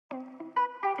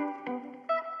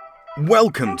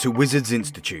Welcome to Wizards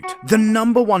Institute, the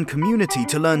 #1 community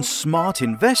to learn smart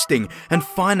investing and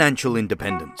financial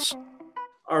independence.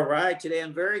 All right, today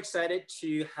I'm very excited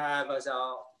to have as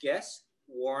our guest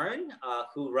Warren,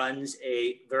 who runs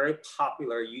a very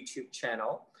popular YouTube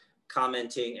channel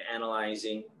commenting and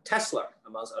analyzing Tesla,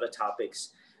 amongst other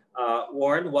topics.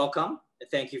 Warren, welcome, and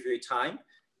thank you for your time.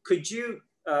 Could you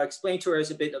explain to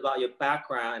us a bit about your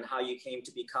background and how you came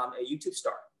to become a YouTube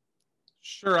star?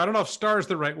 Sure. I don't know if star is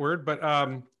the right word, but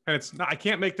and it's not, I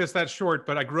can't make this that short,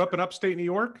 but I grew up in upstate New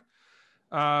York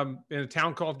in a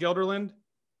town called Guilderland.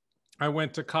 I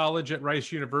went to college at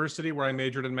Rice University where I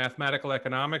majored in mathematical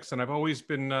economics, and I've always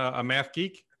been a math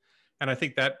geek. And I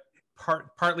think that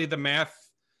partly the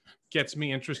math gets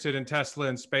me interested in Tesla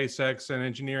and SpaceX and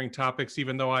engineering topics,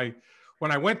 even though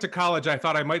when I went to college, I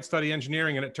thought I might study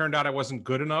engineering, and it turned out I wasn't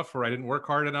good enough, or I didn't work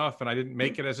hard enough, and I didn't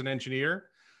make it as an engineer.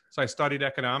 So I studied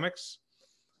economics.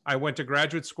 I went to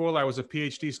graduate school. I was a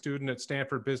PhD student at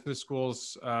Stanford Business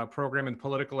School's program in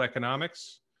political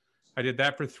economics. I did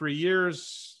that for 3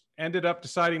 years, ended up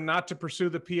deciding not to pursue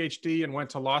the PhD and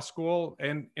went to law school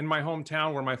in my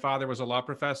hometown where my father was a law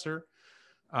professor.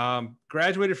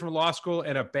 Graduated from law school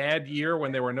in a bad year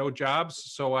when there were no jobs.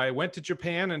 So I went to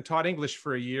Japan and taught English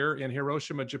for a year in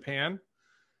Hiroshima, Japan,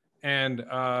 and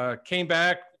came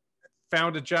back,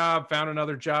 found a job, found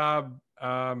another job.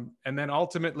 And then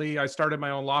ultimately I started my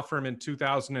own law firm in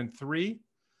 2003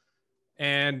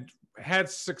 and had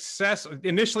success.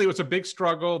 Initially it was a big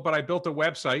struggle, but I built a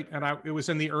website, and it was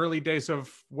in the early days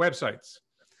of websites.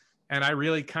 And I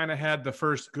really kind of had the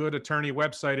first good attorney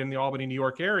website in the Albany, New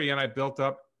York area. And I built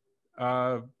up,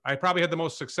 I probably had the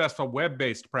most successful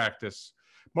web-based practice,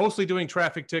 mostly doing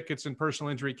traffic tickets and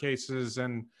personal injury cases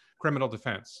and criminal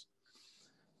defense.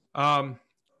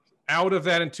 Out of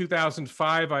that, in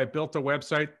 2005, I built a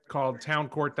website called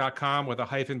towncourt.com with a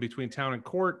hyphen between town and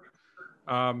court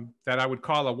that I would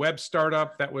call a web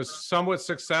startup that was somewhat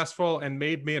successful and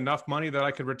made me enough money that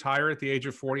I could retire at the age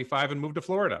of 45 and move to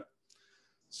Florida.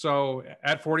 So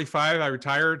at 45, I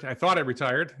retired. I thought I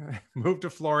retired, moved to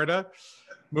Florida,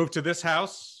 moved to this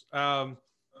house,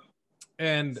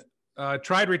 and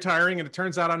tried retiring. And it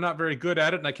turns out I'm not very good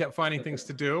at it, and I kept finding things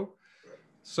to do.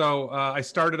 So I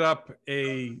started up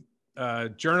a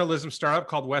journalism startup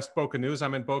called West Boca News.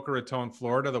 I'm in Boca Raton,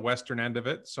 Florida, the western end of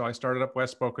it. So I started up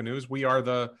West Boca News. We are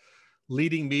the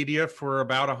leading media for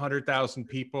about 100,000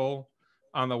 people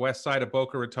on the west side of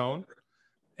Boca Raton.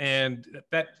 And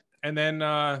then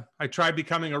I tried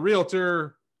becoming a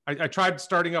realtor. I tried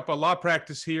starting up a law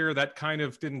practice here. That kind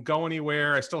of didn't go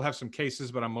anywhere. I still have some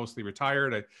cases, but I'm mostly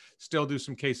retired. I still do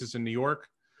some cases in New York.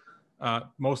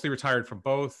 Mostly retired from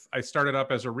both. I started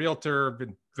up as a realtor,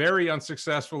 been very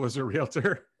unsuccessful as a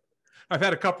realtor. I've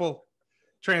had a couple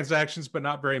transactions, but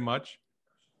not very much.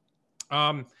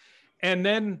 And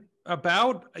then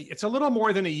it's a little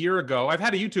more than a year ago, I've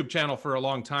had a YouTube channel for a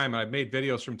long time. I've made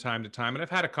videos from time to time, and I've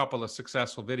had a couple of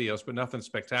successful videos, but nothing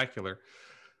spectacular.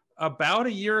 About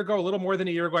a year ago, a little more than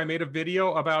a year ago, I made a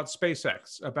video about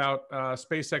SpaceX, about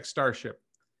SpaceX Starship.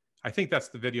 I think that's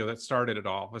the video that started it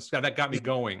all. That got me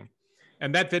going.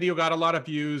 And that video got a lot of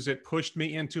views. It pushed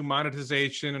me into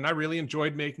monetization, and I really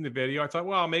enjoyed making the video. I thought,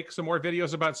 well, I'll make some more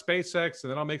videos about SpaceX,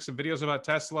 and then I'll make some videos about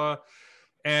Tesla.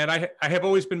 And I have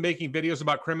always been making videos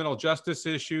about criminal justice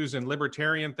issues and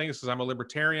libertarian things because I'm a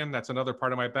libertarian. That's another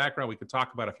part of my background we could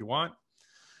talk about if you want.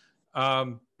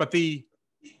 But the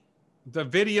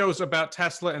videos about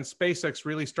Tesla and SpaceX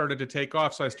really started to take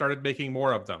off, so I started making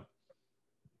more of them.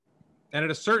 And at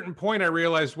a certain point, I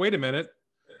realized, wait a minute,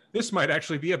 this might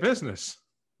actually be a business.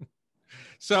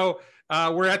 So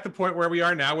we're at the point where we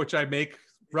are now, which I make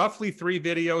roughly 3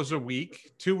 videos a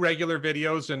week, 2 regular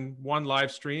videos and 1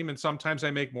 live stream. And sometimes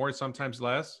I make more, sometimes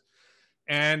less.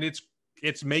 And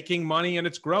it's making money and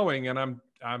it's growing. And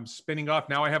I'm spinning off.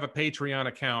 Now I have a Patreon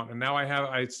account, and now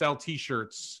I sell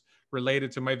t-shirts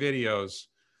related to my videos.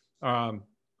 And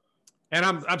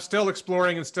I'm still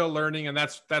exploring and still learning, and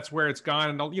that's where it's gone.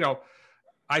 And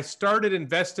I started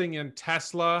investing in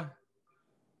Tesla.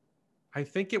 I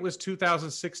think it was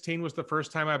 2016 was the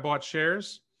first time I bought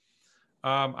shares.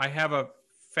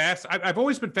 I've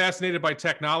always been fascinated by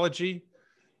technology,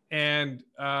 and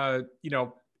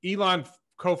Elon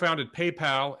co-founded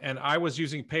PayPal, and I was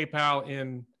using PayPal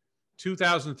in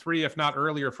 2003, if not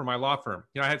earlier, for my law firm.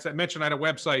 I had mentioned I had a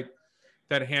website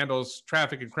that handles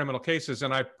traffic and criminal cases,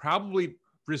 and I probably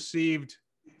received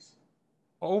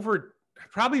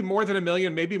probably more than $1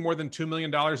 million, maybe more than $2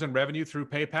 million in revenue through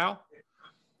PayPal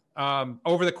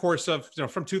over the course of,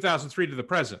 from 2003 to the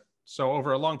present. So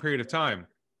over a long period of time.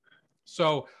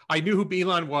 So I knew who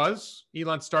Elon was.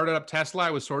 Elon started up Tesla.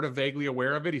 I was sort of vaguely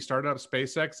aware of it. He started up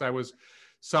SpaceX. I was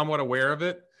somewhat aware of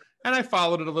it. And I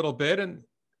followed it a little bit. And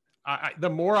the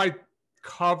more I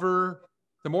cover,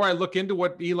 the more I look into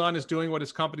what Elon is doing, what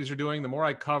his companies are doing, the more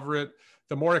I cover it,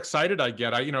 the more excited I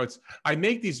get. I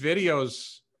make these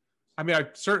videos. I mean, I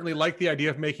certainly like the idea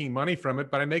of making money from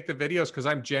it, but I make the videos because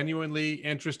I'm genuinely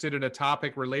interested in a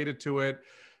topic related to it.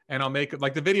 And I'll make it,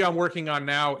 like the video I'm working on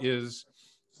now is,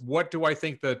 what do I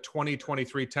think the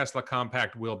 2023 Tesla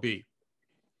Compact will be?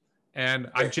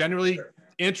 And I'm genuinely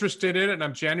interested in it, and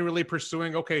I'm genuinely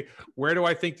pursuing, okay, where do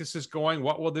I think this is going?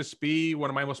 What will this be?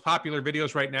 One of my most popular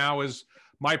videos right now is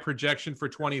my projection for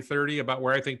 2030 about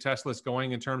where I think Tesla is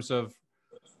going in terms of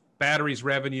batteries,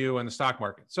 revenue, and the stock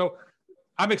market. So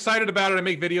I'm excited about it. I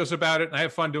make videos about it, and I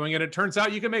have fun doing it. It turns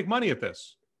out you can make money at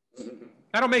this.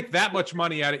 I don't make that much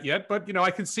money at it yet, but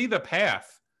I can see the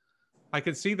path. I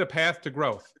can see the path to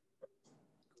growth.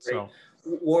 Great. So,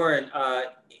 Warren,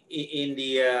 in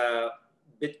the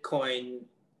Bitcoin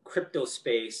crypto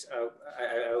space,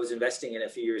 I was investing in it a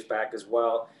few years back as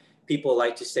well. People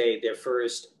like to say their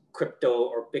first crypto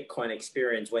or Bitcoin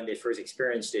experience when they first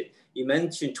experienced it. You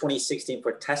mentioned 2016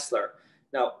 for Tesla.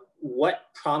 Now, what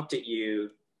prompted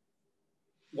you?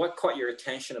 What caught your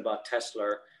attention about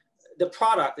Tesla? The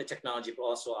product, the technology, but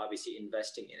also obviously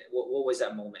investing in it. What was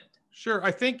that moment? Sure.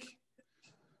 I think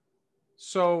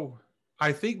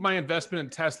my investment in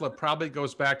Tesla probably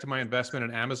goes back to my investment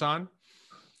in Amazon.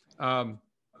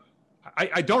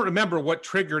 I don't remember what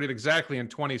triggered it exactly in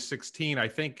 2016. I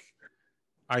think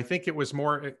it was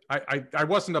more, I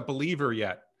wasn't a believer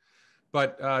yet,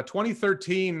 but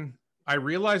 2013, I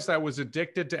realized I was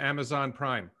addicted to Amazon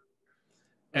Prime.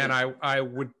 And I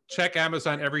would check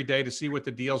Amazon every day to see what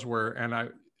the deals were. And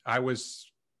I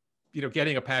was,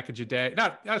 getting a package a day.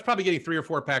 I was probably getting 3 or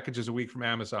 4 packages a week from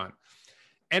Amazon.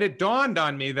 And it dawned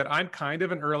on me that I'm kind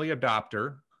of an early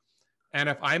adopter. And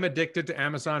if I'm addicted to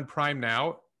Amazon Prime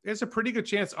now, there's a pretty good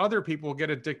chance other people will get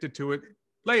addicted to it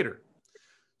later.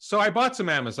 So I bought some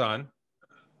Amazon,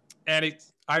 and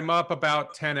I'm up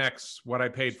about 10x what I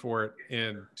paid for it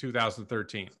in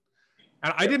 2013.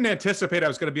 And I didn't anticipate I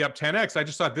was going to be up 10x. I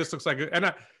just thought this looks like it.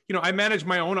 And I manage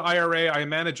my own IRA. I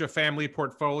manage a family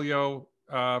portfolio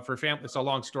for family. It's a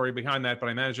long story behind that, but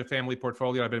I manage a family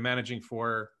portfolio I've been managing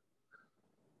for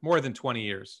more than 20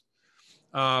 years.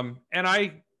 And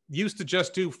I used to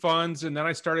just do funds, and then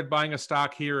I started buying a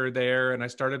stock here or there, and I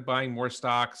started buying more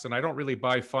stocks. And I don't really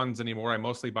buy funds anymore. I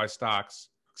mostly buy stocks,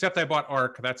 except I bought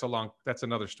ARK. That's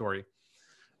another story.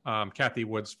 Kathy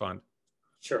Wood's fund.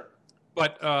 Sure.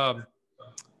 But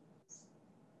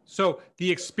so the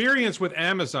experience with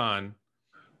Amazon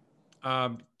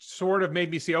sort of made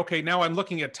me see, okay, now I'm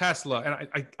looking at Tesla, and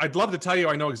I'd love to tell you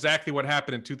I know exactly what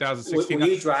happened in 2016. Were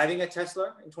you driving a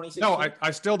Tesla in 2016? No,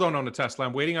 I still don't own a Tesla.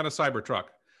 I'm waiting on a Cybertruck.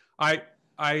 I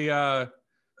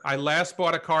last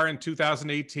bought a car in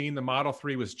 2018. The Model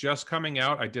 3 was just coming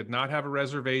out. I did not have a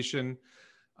reservation.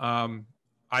 I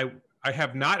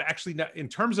have not actually, in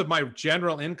terms of my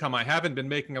general income, I haven't been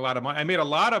making a lot of money. I made a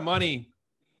lot of money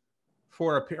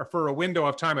for a window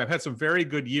of time. I've had some very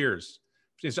good years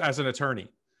as an attorney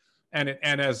and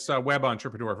as a web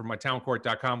entrepreneur from my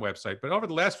towncourt.com website. But over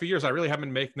the last few years, I really haven't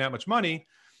been making that much money.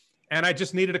 And I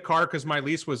just needed a car because my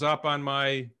lease was up on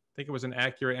I think it was an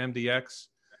Acura MDX.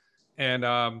 And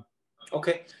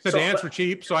okay, sedans were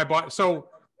cheap. So I bought, so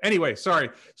anyway, sorry.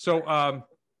 So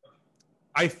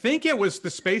I think it was the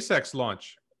SpaceX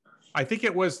launch. I think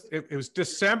it was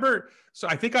December. So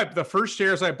I think the first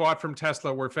shares I bought from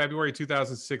Tesla were February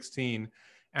 2016.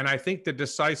 And I think the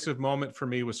decisive moment for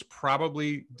me was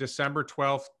probably December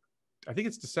 12th. I think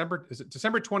it's December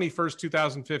 21st,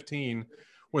 2015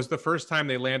 was the first time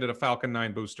they landed a Falcon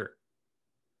 9 booster.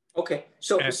 Okay.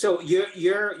 So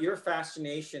your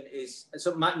fascination is,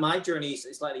 so my journey is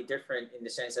slightly different in the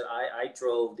sense that I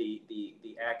drove the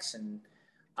X, and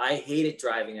I hated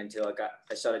driving until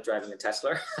I started driving a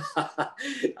Tesla.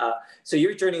 So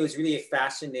your journey was really a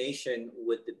fascination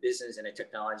with the business and the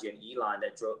technology and Elon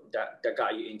that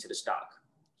got you into the stock.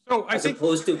 So as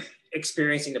opposed to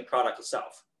experiencing the product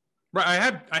itself.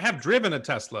 Right. I have driven a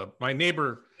Tesla. My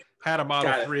neighbor had a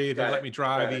Model 3 that let me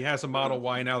drive. He has a Model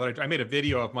Y now that I made a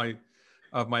video of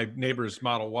my neighbor's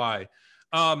Model Y.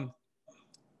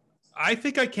 I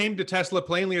think I came to Tesla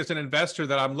plainly as an investor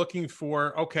that I'm looking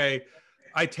for, okay,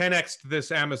 I 10x'd this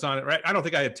Amazon, right? I don't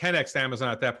think I had 10x'd Amazon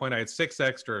at that point. I had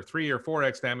 6x'd or 3 or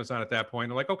 4x'd Amazon at that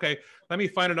point. I'm like, okay, let me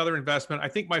find another investment. I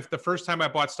think the first time I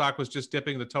bought stock was just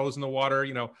dipping the toes in the water,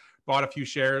 bought a few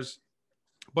shares.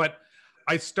 But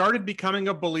I started becoming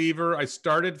a believer. I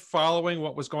started following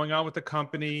what was going on with the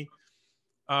company.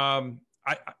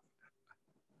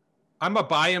 I'm a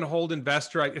buy and hold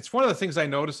investor. It's one of the things I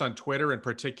notice on Twitter in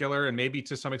particular, and maybe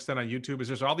to some extent on YouTube, is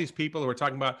there's all these people who are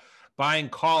talking about buying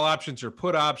call options or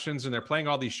put options, and they're playing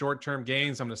all these short-term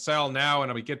gains. I'm going to sell now and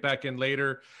I'm going to get back in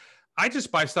later. I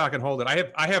just buy stock and hold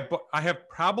it. I have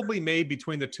probably made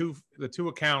between the two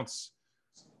accounts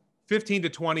 15 to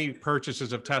 20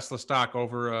 purchases of Tesla stock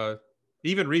over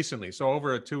even recently, so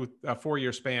over a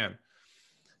 4-year span.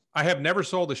 I have never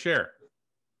sold a share.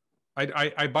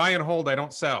 I buy and hold. I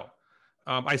don't sell.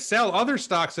 I sell other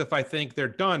stocks if I think they're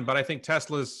done, but I think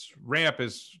Tesla's ramp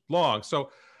is long.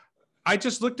 So I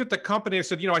just looked at the company and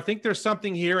said, I think there's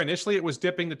something here. Initially, it was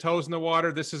dipping the toes in the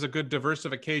water. This is a good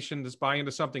diversification. This buy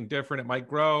into something different. It might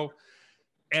grow.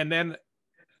 And then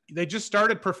they just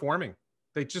started performing.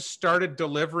 They just started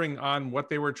delivering on what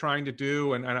they were trying to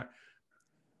do. And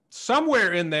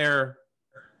somewhere in there,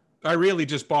 I really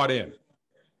just bought in.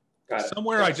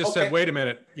 Somewhere I just said, wait a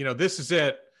minute, this is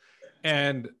it.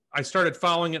 And I started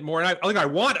following it more. And I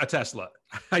want a Tesla.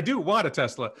 I do want a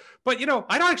Tesla. But, I don't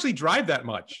actually drive that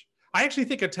much. I actually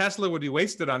think a Tesla would be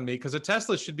wasted on me, because a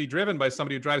Tesla should be driven by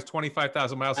somebody who drives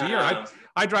 25,000 miles a year.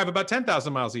 I drive about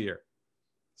 10,000 miles a year.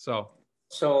 So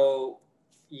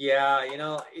yeah,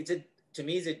 to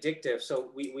me, it's addictive.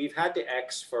 So we've had the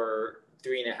X for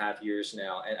 3.5 years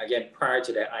now. And again, prior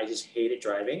to that, I just hated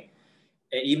driving.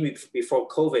 And even before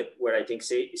COVID, where I think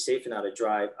it's safe enough to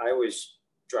drive, I was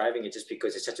driving it just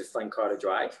because it's such a fun car to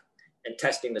drive and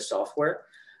testing the software.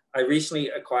 I recently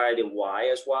acquired a Y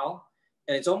as well.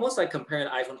 And it's almost like comparing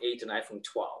an iPhone 8 to an iPhone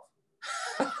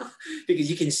 12 because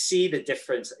you can see the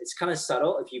difference. It's kind of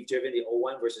subtle if you've driven the old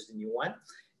one versus the new one.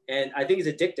 And I think it's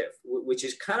addictive, which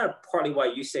is kind of partly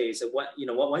why you say is that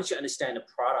once you understand the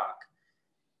product,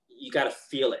 you got to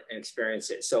feel it and experience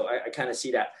it. So I kind of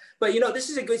see that. But, this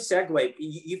is a good segue.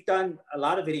 You've done a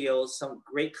lot of videos, some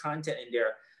great content in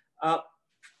there.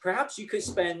 Perhaps you could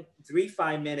spend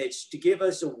 3-5 minutes to give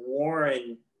us a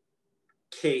Warren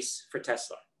case for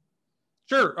Tesla.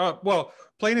 Sure. Well,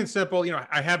 plain and simple,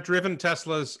 I have driven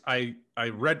Teslas. I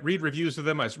read reviews of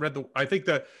them.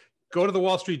 Go to the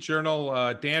Wall Street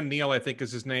Journal. Dan Neal, I think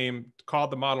is his name,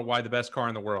 called the Model Y the best car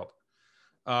in the world.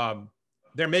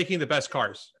 They're making the best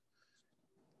cars.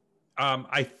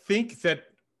 I think that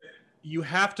you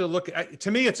have to look at, to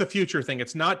me, it's a future thing.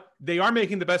 It's not, they are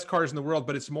making the best cars in the world,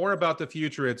 but it's more about the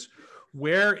future. It's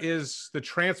where is the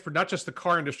not just the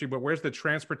car industry, but where's the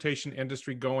transportation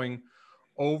industry going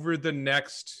over the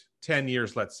next 10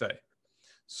 years, let's say.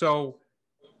 So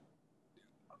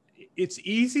it's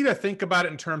easy to think about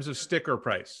it in terms of sticker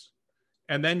price.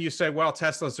 And then you say, well,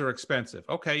 Teslas are expensive.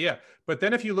 Okay, yeah. But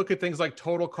then if you look at things like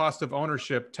total cost of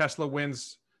ownership, Tesla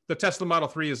wins. The Tesla Model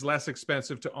 3 is less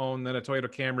expensive to own than a Toyota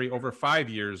Camry over 5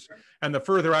 years. And the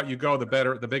further out you go, the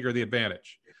bigger the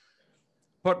advantage.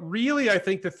 But really, I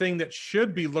think the thing that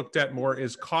should be looked at more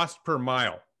is cost per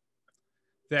mile.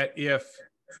 That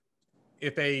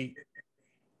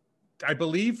I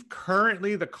believe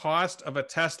currently the cost of a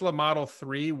Tesla Model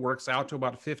 3 works out to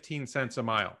about 15 cents a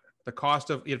mile. The cost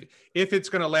of, if it's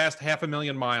going to last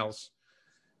 500,000 miles,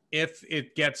 if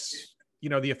it gets,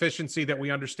 the efficiency that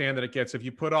we understand that it gets, if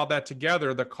you put all that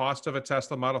together, the cost of a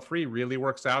Tesla Model 3 really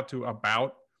works out to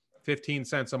about 15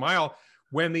 cents a mile,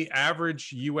 when the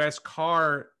average US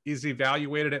car is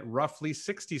evaluated at roughly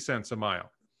 60 cents a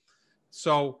mile.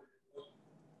 So,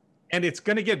 and it's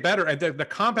going to get better. And the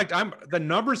compact, the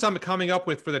numbers I'm coming up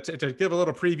with to give a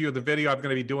little preview of the video I'm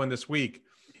going to be doing this week,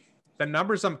 the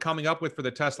numbers I'm coming up with for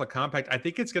the Tesla compact, I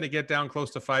think it's going to get down close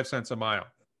to 5 cents a mile.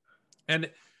 And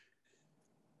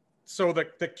so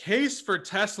the case for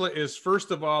Tesla is,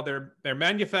 first of all, they're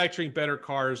manufacturing better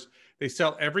cars. They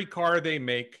sell every car they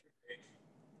make.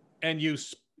 And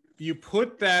you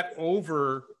put that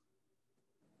over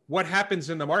what happens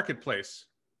in the marketplace.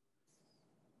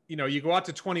 You go out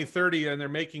to 2030 and they're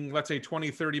making, let's say,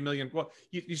 30 million. Well,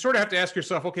 you sort of have to ask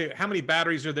yourself, okay, how many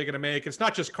batteries are they going to make? It's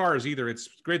not just cars either. It's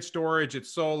grid storage,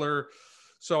 it's solar.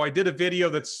 So I did a video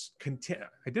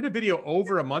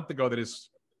over a month ago that is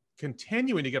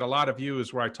continuing to get a lot of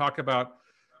views, where I talk about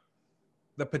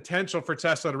the potential for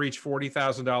Tesla to reach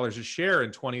 $40,000 a share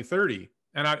in 2030.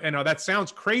 And I know that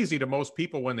sounds crazy to most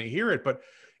people when they hear it, but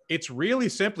it's really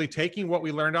simply taking what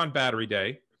we learned on Battery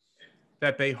Day,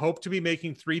 that they hope to be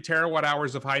making 3 terawatt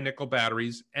hours of high nickel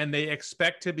batteries, and they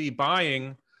expect to be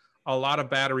buying a lot of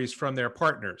batteries from their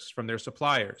partners, from their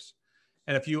suppliers.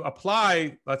 And if you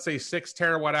apply, let's say, 6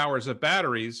 terawatt hours of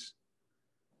batteries,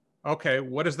 okay,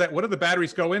 what do the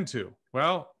batteries go into?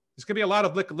 Well, there's going to be a lot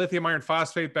of lithium iron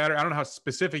phosphate battery. I don't know how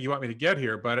specific you want me to get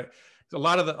here, but a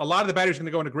lot of the batteries are going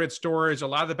to go into grid storage. A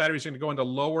lot of the batteries are going to go into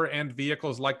lower end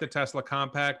vehicles like the Tesla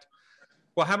compact.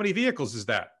 Well, how many vehicles is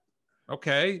that?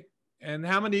 Okay. And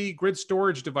how many grid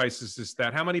storage devices is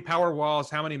that? How many power walls?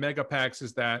 How many megapacks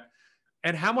is that?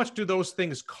 And how much do those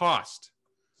things cost?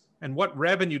 And what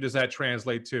revenue does that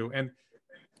translate to? And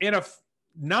in a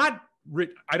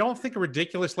I don't think a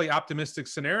ridiculously optimistic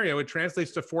scenario, it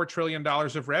translates to $4 trillion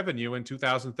of revenue in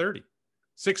 2030.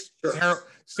 6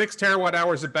 terawatt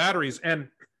hours of batteries. And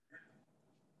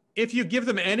if you give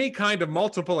them any kind of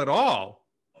multiple at all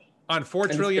on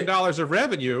 $4 trillion of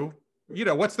revenue, you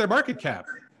know, what's their market cap?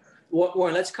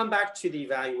 Warren, let's come back to the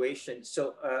evaluation.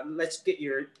 So let's get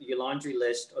your laundry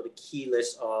list or the key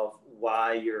list of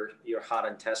why you're hot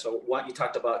on Tesla. What you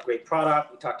talked about, great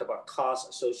product. You talked about costs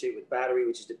associated with battery,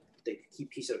 which is the key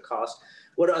piece of the cost.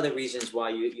 What are other reasons why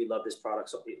you love this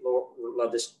product,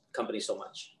 love this company so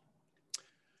much?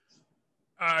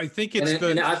 I think it's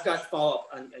and I've got follow up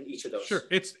on each of those. Sure,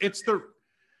 it's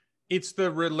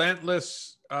the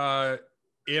relentless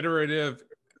iterative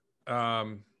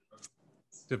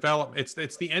development.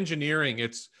 It's the engineering.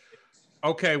 It's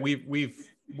okay. We've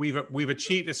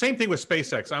achieved the same thing with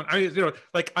SpaceX.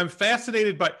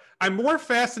 I'm more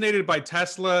fascinated by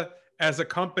Tesla as a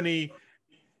company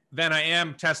than I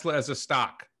am Tesla as a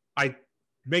stock. I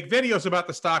make videos about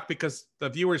the stock because the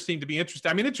viewers seem to be interested.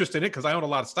 I'm interested in it because I own a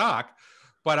lot of stock,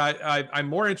 but I'm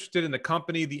more interested in the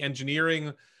company, the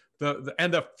engineering,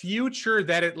 and the future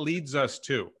that it leads us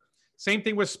to. Same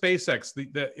thing with SpaceX.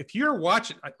 If you're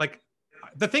watching, like,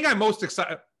 the thing I'm most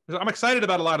excited, I'm excited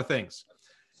about a lot of things.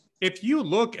 If you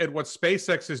look at what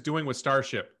SpaceX is doing with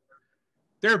Starship,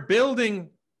 they're building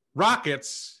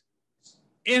rockets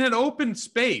in an open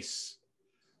space,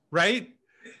 right?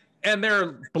 And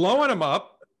they're blowing them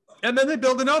up, and then they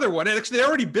build another one. And actually, they're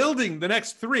already building the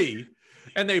next 3,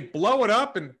 and they blow it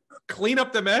up and clean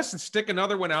up the mess and stick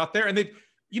another one out there. And they,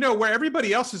 you know, where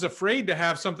everybody else is afraid to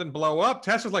have something blow up,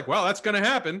 Tesla's like, well, that's going to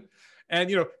happen. And,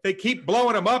 you know, they keep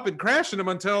blowing them up and crashing them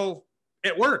until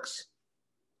it works.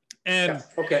 And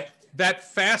that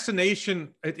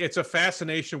fascination, it's a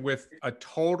fascination with a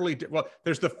totally, well,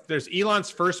 there's Elon's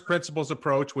first principles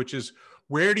approach, which is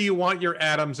where do you want your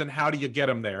atoms and how do you get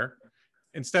them there?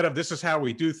 Instead of this is how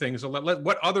we do things. So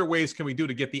what other ways can we do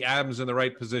to get the atoms in the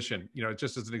right position? You know,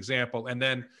 just as an example. And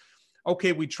then,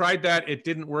 okay, we tried that. It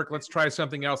didn't work. Let's try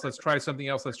something else. Let's try something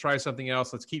else. Let's try something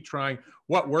else. Let's keep trying.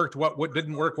 What worked? What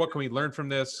didn't work? What can we learn from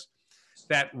this?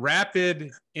 That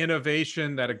rapid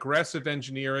innovation, that aggressive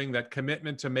engineering, that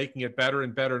commitment to making it better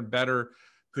and better and better.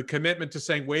 The commitment to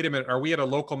saying, wait a minute, are we at a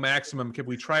local maximum? Can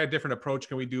we try a different approach?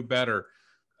 Can we do better?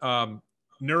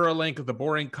 Neuralink, the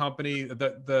Boring Company,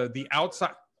 the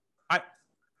outside.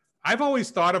 I've always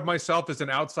thought of myself as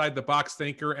an outside the box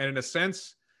thinker. And in a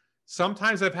sense,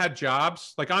 sometimes I've had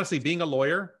jobs, like honestly, being a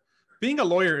lawyer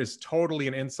is totally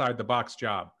an inside the box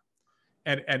job.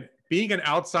 And being an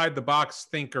outside the box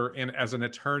thinker as an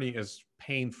attorney is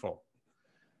painful.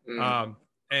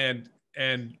 And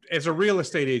as a real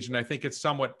estate agent, I think it's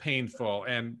somewhat painful.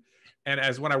 And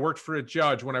as when I worked for a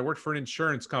judge, when I worked for an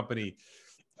insurance company,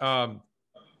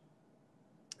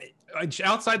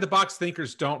 outside the box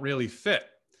thinkers don't really fit.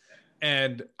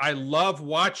 And I love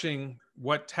watching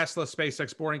what Tesla,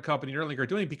 SpaceX, Boring Company, Neuralink are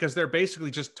doing because they're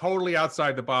basically just totally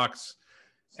outside the box.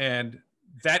 And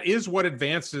that is what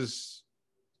advances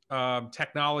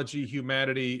technology.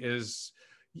 Humanity is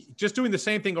just doing the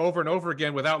same thing over and over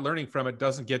again without learning from it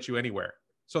doesn't get you anywhere.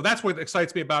 So that's what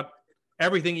excites me about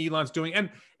everything Elon's doing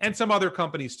and some other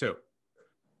companies too.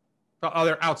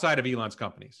 Other outside of Elon's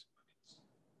companies.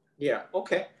 Yeah,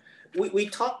 okay. We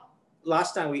talked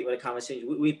last time we had a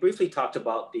conversation, we briefly talked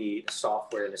about the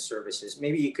software and the services.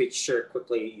 Maybe you could share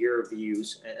quickly your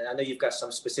views. And I know you've got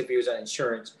some specific views on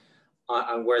insurance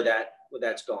on where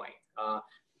that's going.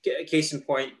 Case in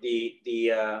point,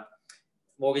 the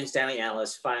Morgan Stanley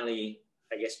analyst finally,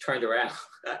 I guess, turned around.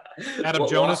 Adam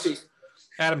Jonas.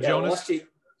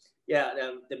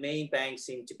 The main banks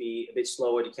seem to be a bit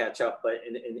slower to catch up, but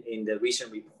in the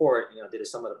recent report, you know, did a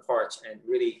sum of the parts and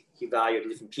really he valued the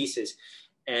different pieces,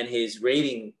 and his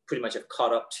rating pretty much have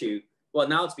caught up to. Well,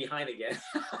 now it's behind again,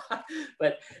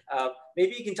 but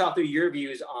maybe you can talk through your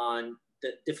views on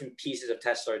the different pieces of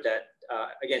Tesla that,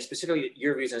 again, specifically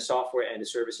your views on software and the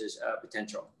services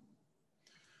potential.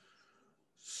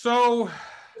 So,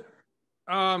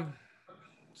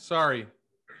 sorry.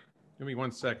 Give me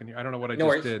 1 second here. I don't know what I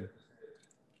just did.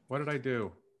 What did I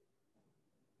do?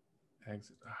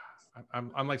 Exit.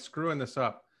 I'm like screwing this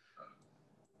up.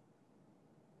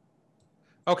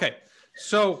 Okay.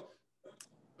 So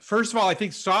first of all, I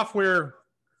think software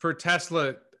for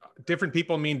Tesla, different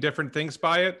people mean different things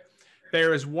by it.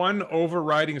 There is one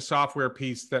overriding software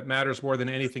piece that matters more than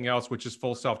anything else, which is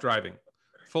full self-driving.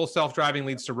 Full self-driving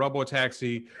leads to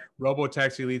robotaxi.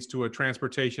 Robotaxi leads to a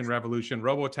transportation revolution.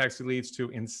 Robotaxi leads to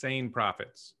insane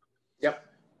profits. Yep.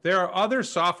 There are other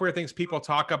software things people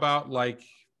talk about, like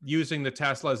using the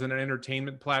Tesla as an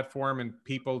entertainment platform and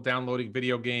people downloading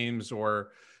video games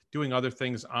or doing other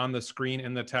things on the screen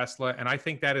in the Tesla. And I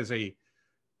think that is I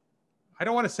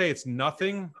don't want to say it's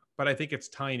nothing, but I think it's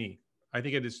tiny. I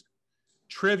think it is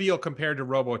trivial compared to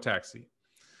robotaxi.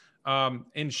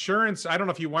 Insurance, I don't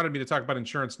know if you wanted me to talk about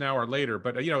insurance now or later,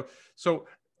 but so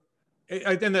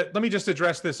let me just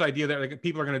address this idea that like,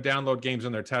 people are going to download games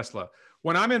on their Tesla.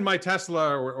 When I'm in my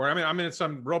Tesla or I'm in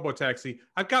some robotaxi,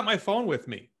 I've got my phone with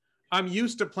me. I'm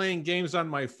used to playing games on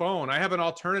my phone. I have an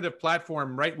alternative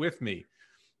platform right with me.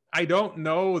 I don't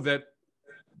know that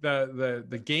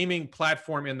the gaming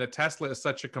platform in the Tesla is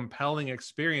such a compelling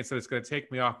experience that it's going to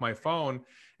take me off my phone.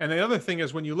 And the other thing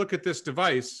is, when you look at this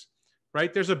device,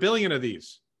 right, there's a billion of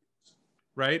these,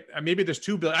 right? Maybe there's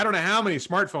 2 billion. I don't know how many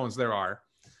smartphones there are.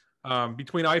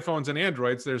 Between iPhones and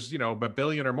Androids, there's, a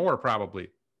billion or more probably.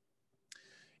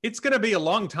 It's going to be a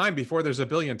long time before there's a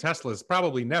billion Teslas,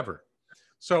 probably never.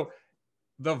 So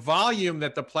the volume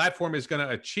that the platform is going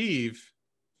to achieve,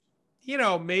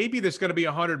 maybe there's going to be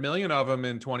 100 million of them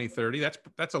in 2030.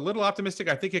 That's a little optimistic.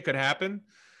 I think it could happen.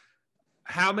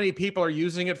 How many people are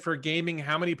using it for gaming?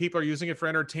 How many people are using it for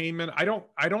entertainment? I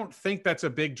don't think that's a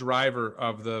big driver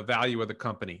of the value of the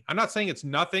company. I'm not saying it's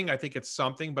nothing. I think it's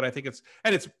something, but I think it's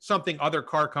something other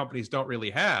car companies don't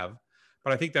really have,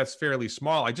 but I think that's fairly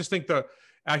small. I just think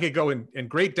I could go in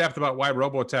great depth about why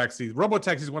robotaxi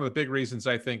is one of the big reasons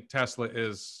I think Tesla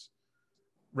is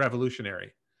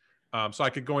revolutionary. So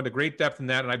I could go into great depth in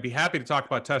that, and I'd be happy to talk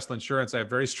about Tesla insurance. I have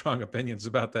very strong opinions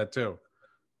about that too.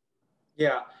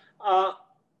 Yeah.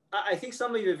 I think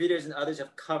some of your videos and others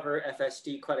have covered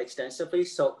FSD quite extensively.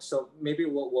 So maybe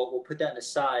we'll put that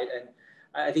aside. And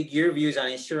I think your views on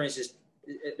insurance is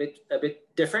a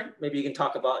bit different. Maybe you can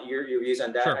talk about your views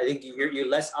on that. Sure. I think you're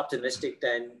less optimistic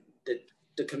than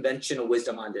the conventional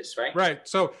wisdom on this, right? Right.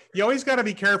 So you always got to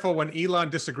be careful when Elon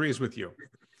disagrees with you.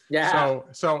 Yeah.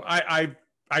 So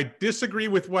I disagree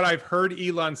with what I've heard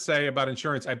Elon say about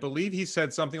insurance. I believe he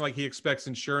said something like he expects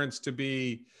insurance to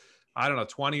be,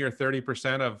 20 or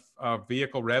 30% of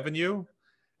vehicle revenue.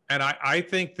 And I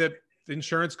think that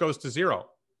insurance goes to zero.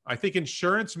 I think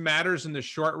insurance matters in the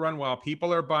short run while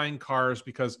people are buying cars,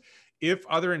 because if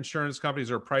other insurance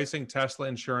companies are pricing Tesla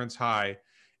insurance high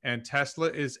and Tesla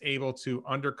is able to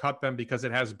undercut them because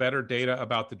it has better data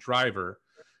about the driver,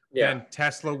 then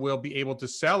Tesla will be able to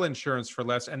sell insurance for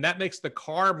less. And that makes the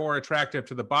car more attractive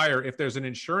to the buyer. If there's an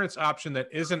insurance option that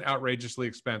isn't outrageously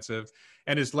expensive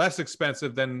and is less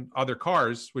expensive than other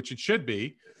cars, which it should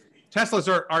be, Teslas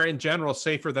are in general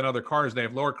safer than other cars. They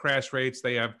have lower crash rates.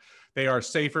 They are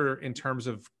safer in terms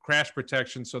of crash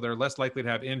protection, so they're less likely to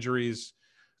have injuries.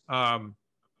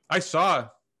 I saw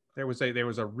there was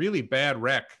a really bad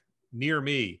wreck near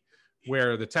me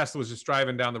where the Tesla was just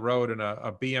driving down the road and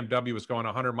a BMW was going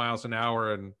 100 miles an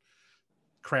hour and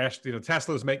crashed.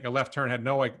 Tesla was making a left turn, had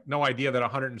no idea that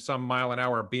 100 and some mile an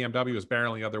hour BMW was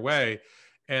barreling the other way.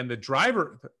 And the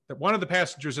driver, one of the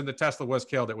passengers in the Tesla was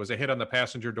killed. It was a hit on the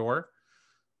passenger door.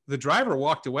 The driver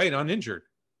walked away uninjured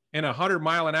in a 100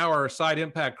 mile an hour side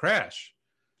impact crash.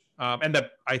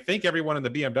 I think everyone in the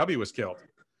BMW was killed.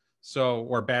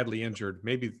 Or badly injured.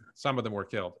 Maybe some of them were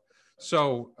killed.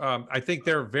 So I think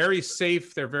they're very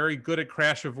safe. They're very good at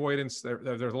crash avoidance.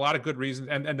 There's a lot of good reasons.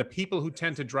 And the people who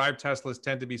tend to drive Teslas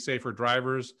tend to be safer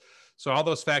drivers. So all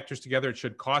those factors together, it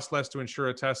should cost less to insure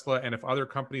a Tesla. And if other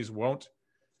companies won't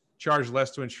charge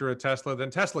less to insure a Tesla,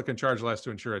 then Tesla can charge less to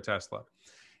insure a Tesla.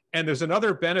 And there's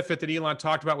another benefit that Elon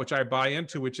talked about, which I buy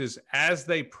into, which is as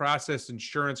they process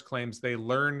insurance claims, they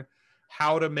learn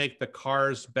how to make the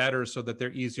cars better so that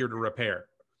they're easier to repair.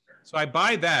 So I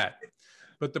buy that.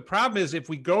 But the problem is, if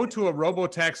we go to a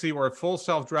robotaxi or a full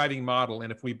self-driving model,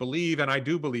 and if we believe, and I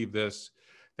do believe this,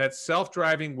 that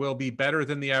self-driving will be better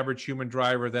than the average human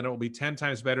driver, then it will be 10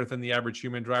 times better than the average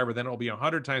human driver, then it will be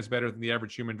 100 times better than the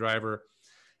average human driver.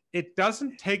 It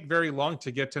doesn't take very long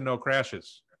to get to no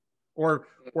crashes or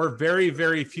very,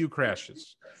 very few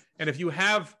crashes. And if you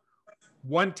have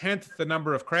 1/10 the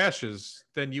number of crashes,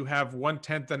 then you have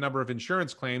 1/10 the number of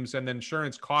insurance claims, and the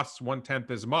insurance costs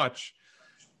 1/10 as much.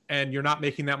 And you're not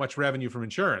making that much revenue from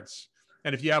insurance.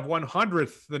 And if you have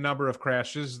 100th the number of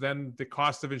crashes, then the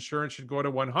cost of insurance should go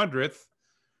to 100th.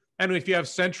 And if you have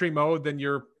Sentry mode, then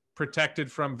you're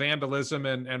protected from vandalism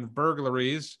and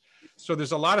burglaries. So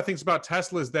there's a lot of things about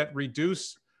Teslas that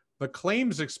reduce the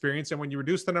claims experience. And when you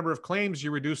reduce the number of claims, you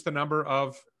reduce the number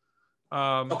of...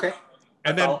 okay.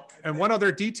 And one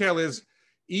other detail is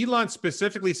Elon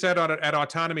specifically said at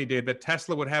Autonomy Day that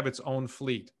Tesla would have its own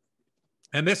fleet.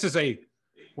 And this is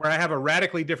where I have a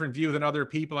radically different view than other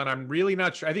people. And I'm really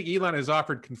not sure. I think Elon has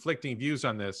offered conflicting views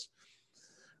on this.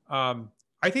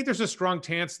 I think there's a strong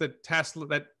chance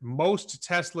that most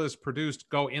Teslas produced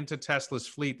go into Tesla's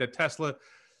fleet, that Tesla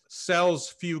sells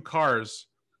few cars,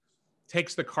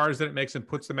 takes the cars that it makes and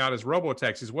puts them out as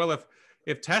robotaxis. Well,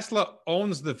 if Tesla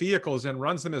owns the vehicles and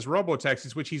runs them as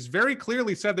robotaxis, which he's very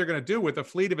clearly said they're going to do with a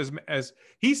fleet of as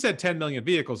he said 10 million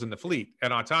vehicles in the fleet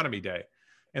at Autonomy Day,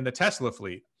 in the Tesla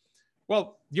fleet.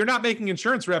 Well, you're not making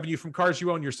insurance revenue from cars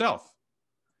you own yourself.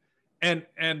 And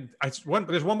there's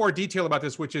one more detail about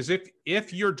this, which is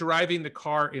if you're driving the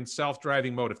car in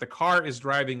self-driving mode, if the car is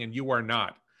driving and you are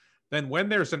not, then when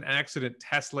there's an accident,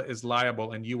 Tesla is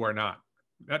liable and you are not.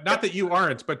 Not that you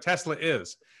aren't, but Tesla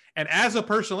is. And as a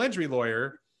personal injury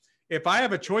lawyer, if I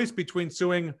have a choice between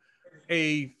suing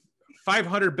a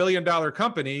 $500 billion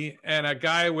company and a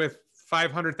guy with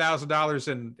 $500,000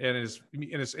 in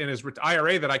his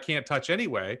IRA that I can't touch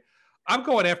anyway, I'm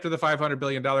going after the $500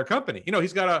 billion company. You know,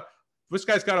 this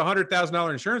guy's got a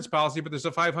 $100,000 insurance policy, but there's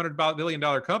a $500 billion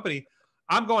company.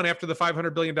 I'm going after the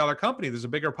 $500 billion company. There's a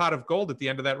bigger pot of gold at the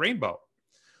end of that rainbow.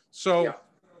 So, yeah.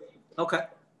 Okay.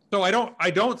 So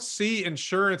I don't see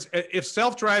insurance. If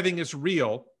self-driving is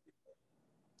real,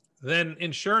 then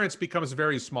insurance becomes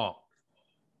very small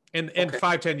in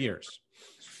 5-10 years.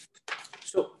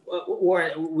 So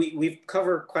Warren, we've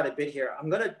covered quite a bit here. I'm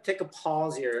going to take a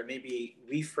pause here, maybe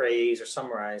rephrase or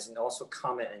summarize, and also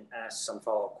comment and ask some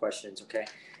follow-up questions. Okay,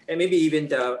 and maybe even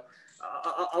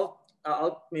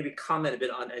I'll maybe comment a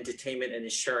bit on entertainment and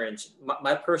insurance.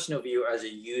 My personal view as a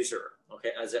user,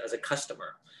 okay, as a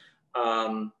customer.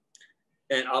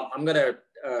 And I'm going to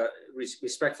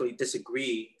respectfully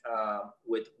disagree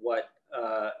with what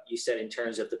you said in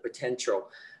terms of the potential.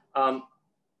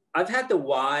 I've had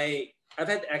the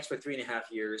X for 3.5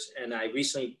 years, and I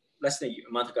recently, less than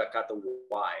a month ago, got the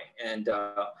Y. And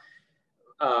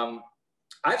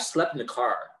I've slept in the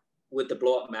car with the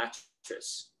blow-up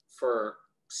mattress for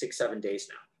 6-7 days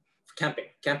now.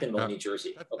 Camping mode, New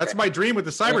Jersey. Okay. That's my dream with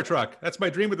the Cybertruck. That's my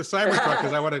dream with the Cybertruck,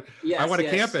 because I want to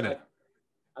camp in it.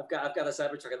 I've got a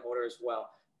Cybertruck in order as well.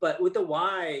 But with the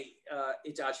Y,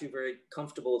 it's actually very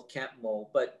comfortable camp mode.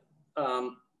 But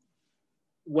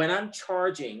when I'm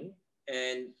charging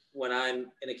and when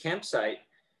I'm in a campsite,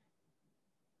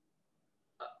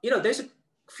 there's a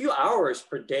few hours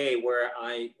per day where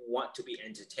I want to be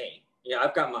entertained.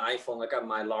 I've got my iPhone, I've got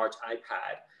my large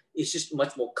iPad. It's just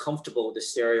much more comfortable with the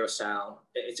stereo sound.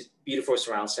 It's a beautiful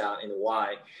surround sound in the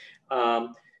Y.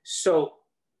 So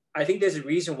I think there's a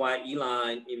reason why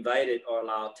Elon invited or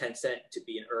allowed Tencent to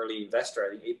be an early investor,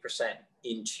 I think 8%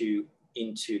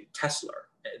 into Tesla.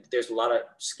 There's a lot of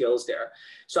skills there.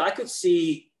 So I could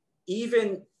see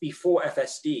even before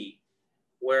FSD,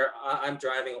 where I'm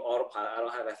driving autopilot, I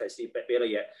don't have FSD beta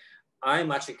yet,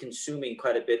 I'm actually consuming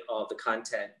quite a bit of the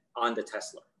content on the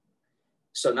Tesla.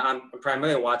 So now I'm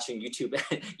primarily watching YouTube,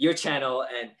 your channel,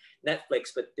 and Netflix,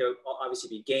 but there'll obviously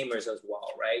be gamers as well,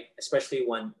 right? Especially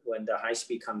when the high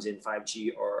speed comes in,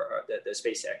 5G or the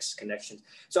SpaceX connections.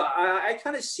 So I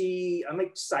kind of see, I'm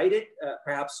excited,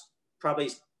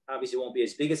 probably obviously won't be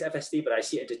as big as FSD, but I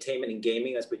see entertainment and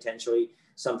gaming as potentially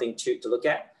something to look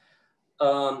at.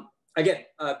 Again,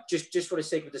 just for the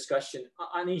sake of discussion,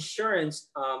 on insurance,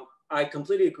 I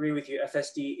completely agree with you.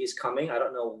 FSD is coming. I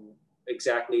don't know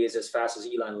exactly as fast as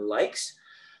Elon likes.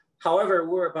 However,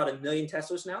 we're about 1 million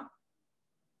Teslas now.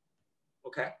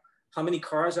 Okay. How many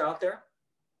cars are out there?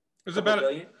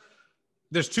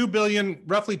 There's 2 billion,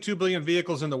 roughly 2 billion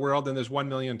vehicles in the world, and there's 1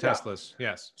 million Teslas.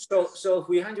 Yeah. Yes. So if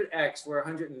we 100x, we're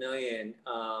 100 million.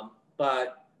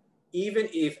 But even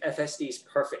if FSD is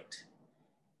perfect,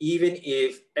 even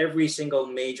if every single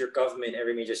major government,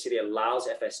 every major city allows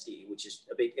FSD, which is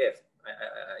a big if,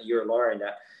 you're a lawyer in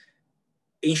that,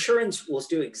 insurance will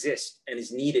still exist and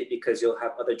is needed because you'll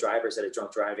have other drivers that are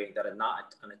drunk driving that are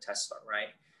not on a Tesla, right?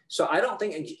 So I don't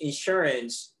think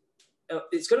insurance,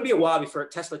 it's going to be a while before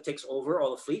Tesla takes over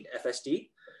all the fleet, FSD,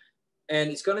 and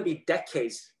it's going to be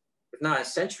decades, if not a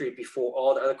century, before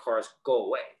all the other cars go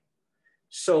away.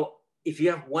 So if you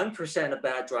have 1% of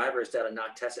bad drivers that are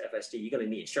not Tesla FSD, you're going to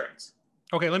need insurance.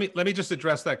 Okay, let me just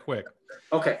address that quick.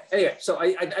 Okay. Anyway, so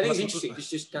I think it's interesting.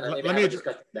 Just kind of let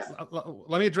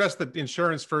me address the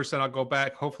insurance first, and I'll go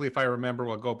back. Hopefully, if I remember,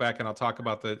 we'll go back and I'll talk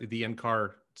about the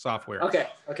in-car software. Okay.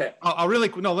 Let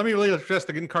me really address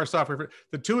the in-car software.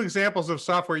 The two examples of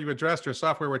software you addressed are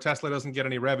software where Tesla doesn't get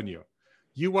any revenue.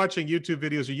 You watching YouTube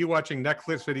videos or you watching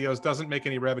Netflix videos doesn't make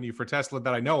any revenue for Tesla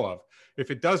that I know of.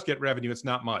 If it does get revenue, it's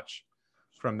not much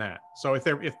from that. So if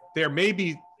there may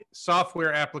be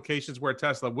software applications where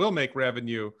Tesla will make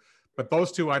revenue, but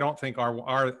those two I don't think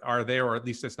are there, or at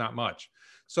least it's not much.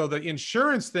 So the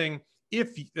insurance thing,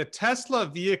 if the Tesla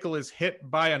vehicle is hit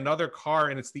by another car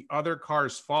and it's the other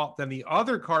car's fault, then the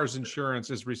other car's insurance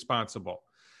is responsible.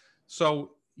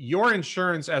 So your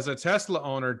insurance as a Tesla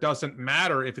owner doesn't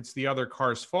matter if it's the other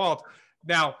car's fault.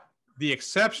 Now, the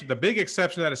big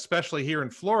exception to that, especially here in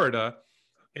Florida,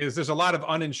 is there's a lot of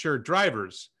uninsured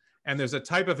drivers, and there's a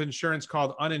type of insurance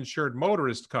called uninsured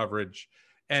motorist coverage.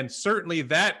 And certainly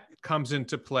that comes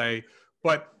into play,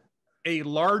 but a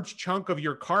large chunk of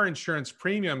your car insurance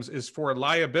premiums is for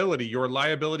liability, your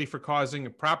liability for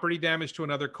causing property damage to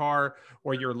another car,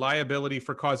 or your liability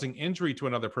for causing injury to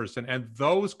another person. And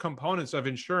those components of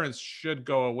insurance should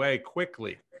go away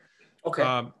quickly.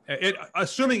 Okay.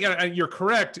 Assuming you're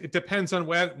correct, it depends on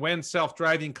when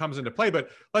self-driving comes into play. But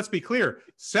let's be clear,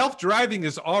 self-driving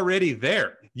is already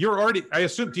there. I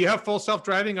assume, do you have full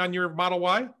self-driving on your Model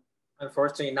Y?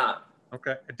 Unfortunately not.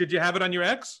 Okay. Did you have it on your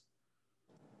X?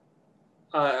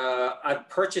 I've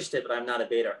purchased it, but I'm not a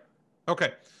beta.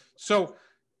 Okay. So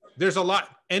there's a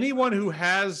lot, anyone who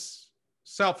has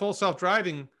full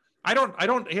self-driving,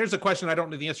 here's a question I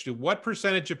don't know the answer to. What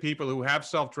percentage of people who have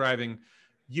self-driving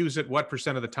use it what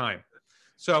percent of the time?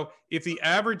 So if the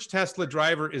average Tesla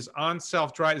driver is on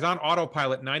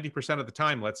autopilot 90% of the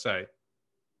time, let's say,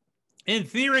 in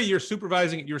theory, you're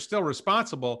supervising it, you're still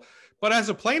responsible. But as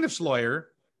a plaintiff's lawyer,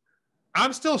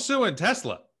 I'm still suing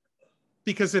Tesla,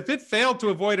 because if it failed to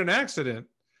avoid an accident,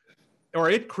 or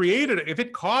if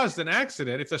it caused an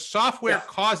accident, if the software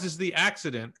causes the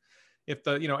accident, if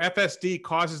the FSD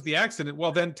causes the accident,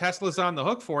 well, then Tesla's on the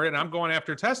hook for it, and I'm going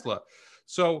after Tesla.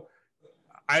 So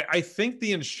I think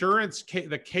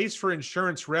the case for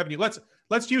insurance revenue,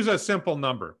 let's use a simple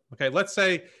number. Okay, let's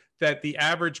say that the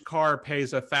average car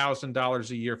pays $1,000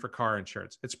 a year for car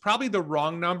insurance. It's probably the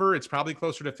wrong number. It's probably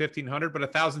closer to $1,500, but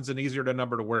 1,000 is an easier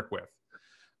number to work with.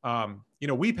 I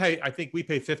think we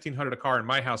pay $1,500 a car in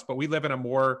my house, but we live in a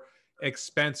more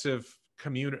expensive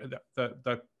community.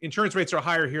 The insurance rates are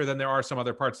higher here than there are some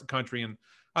other parts of the country, and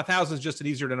 1,000 is just an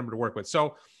easier number to work with.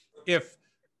 So if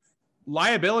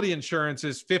liability insurance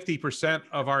is 50%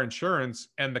 of our insurance,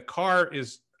 and the car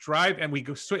is and we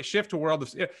go shift to a world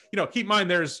of, keep in mind,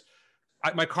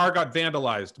 my car got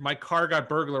vandalized, my car got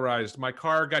burglarized, my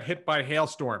car got hit by a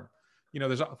hailstorm.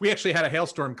 We actually had a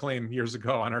hailstorm claim years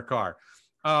ago on our car.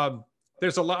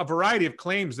 There's a variety of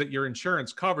claims that your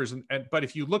insurance covers, but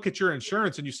if you look at your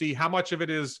insurance and you see how much of it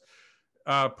is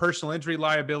personal injury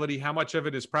liability, how much of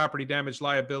it is property damage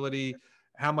liability,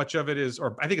 how much of it is,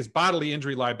 or I think it's bodily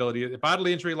injury liability,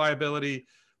 property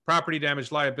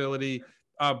damage liability,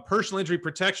 personal injury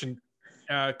protection,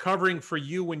 covering for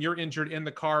you when you're injured in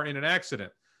the car in an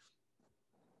accident.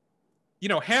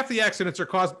 Half the accidents are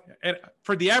caused, and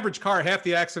for the average car, half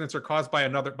the accidents are caused by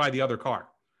the other car,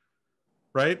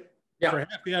 right? Yeah. For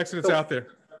half the accidents out there,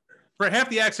 for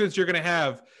half the accidents you're going to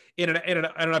have in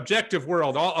an objective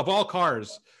world, of all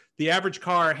cars, the average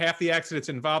car, half the accidents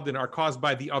involved in are caused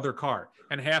by the other car,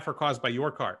 and half are caused by your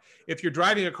car. If you're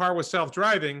driving a car with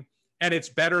self-driving and it's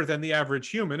better than the average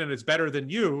human and it's better than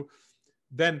you,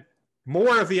 then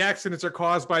more of the accidents are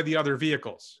caused by the other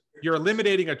vehicles. You're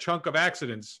eliminating a chunk of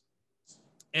accidents.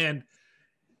 And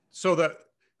so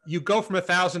you go from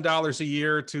 $1,000 a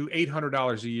year to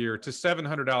 $800 a year to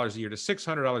 $700 a year to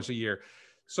 $600 a year.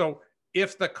 So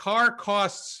if the car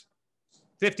costs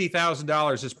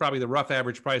 $50,000 is probably the rough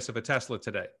average price of a Tesla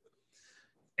today,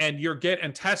 and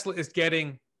Tesla is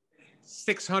getting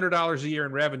 $600 a year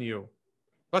in revenue.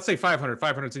 Let's say 500.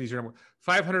 500 is an easier number.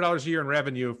 $500 a year in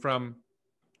revenue from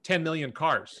 10 million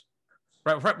cars.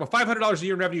 Right? Well, $500 a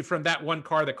year in revenue from that one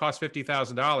car that costs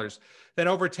 $50,000. Then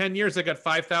over 10 years, they got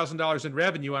 $5,000 in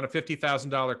revenue on a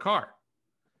 $50,000 car.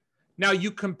 Now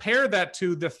you compare that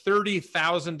to the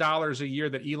 $30,000 a year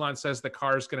that Elon says the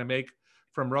car is going to make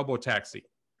from Robotaxi.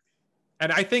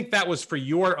 And I think that was for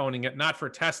your owning it, not for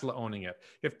Tesla owning it.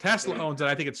 If Tesla owns it,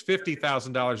 I think it's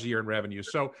 $50,000 a year in revenue.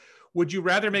 So would you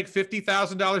rather make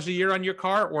 $50,000 a year on your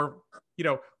car, or,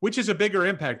 which is a bigger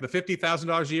impact, the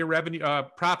 $50,000 a year revenue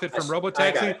profit from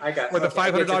Robotaxi, or the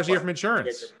 $500 a year from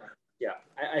insurance? Yeah,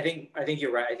 I think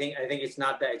you're right. I think it's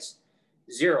not that it's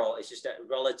zero. It's just that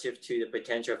relative to the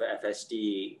potential of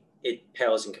FSD, it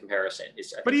pales in comparison.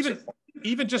 But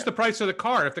even just the price of the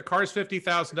car, if the car is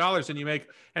 $50,000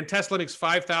 and Tesla makes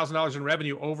 $5,000 in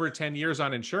revenue over 10 years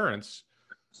on insurance,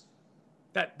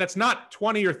 that's not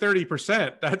 20 or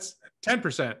 30%. That's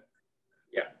 10%.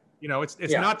 Yeah.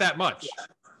 It's not that much.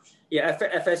 Yeah.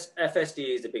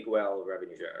 FSD is a big well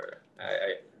revenue generator.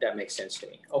 That makes sense to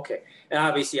me. Okay. And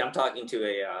obviously I'm talking to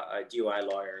a DUI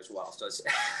lawyer as well. So it's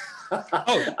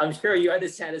I'm sure you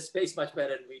understand the space much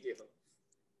better than we do.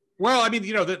 Well, I mean,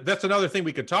 you know, that's another thing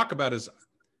we could talk about is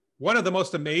one of the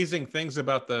most amazing things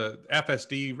about the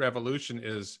FSD revolution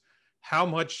is how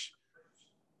much,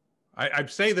 I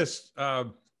say this, I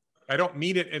don't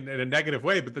mean it in a negative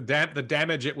way, but the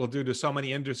damage it will do to so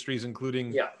many industries,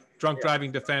 including drunk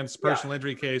driving defense, personal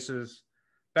injury cases.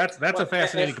 That's a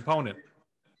fascinating component.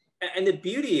 And the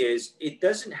beauty is it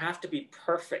doesn't have to be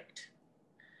perfect,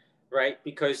 right?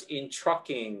 Because in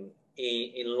trucking,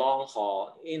 in long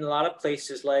haul, in a lot of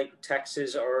places like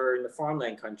Texas or in the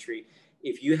farmland country,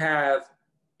 if you have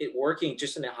it working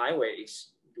just in the highways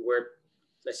where,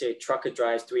 let's say, a trucker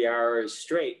drives 3 hours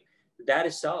straight, that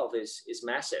itself is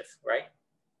massive, right?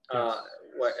 Yes.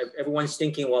 Everyone's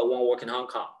thinking, well, it won't work in Hong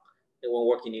Kong, it won't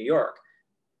work in New York.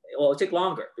 Well, it'll take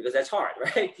longer because that's hard,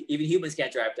 right? Even humans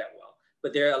can't drive that well.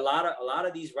 But there are a lot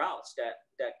of these routes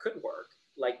that could work,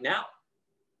 like now.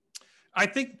 I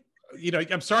think, you know,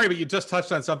 I'm sorry, but you just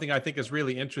touched on something I think is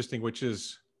really interesting, which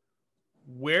is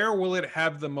where will it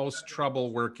have the most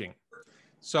trouble working?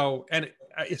 So, and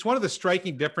it's one of the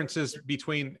striking differences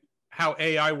between how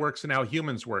AI works and how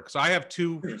humans work. So I have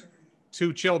two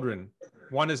children.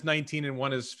 One is 19 and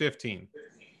one is 15.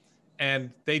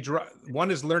 And one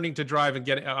is learning to drive and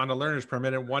get on a learner's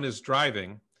permit, and one is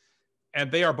driving. And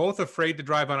they are both afraid to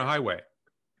drive on a highway.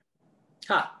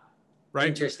 Huh. Right?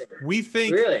 Interesting. We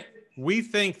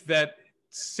think that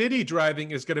city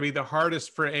driving is going to be the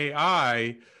hardest for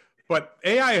AI, but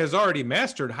AI has already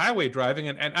mastered highway driving.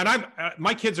 And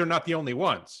my kids are not the only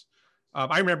ones.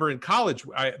 I remember in college,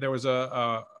 there was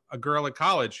a girl at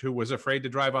college who was afraid to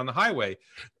drive on the highway.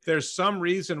 There's some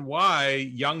reason why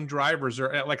young drivers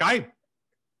are like, I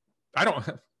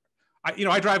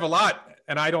drive a lot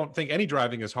and I don't think any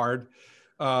driving is hard.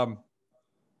 But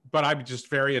I'm just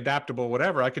very adaptable,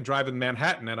 whatever. I can drive in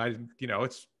Manhattan and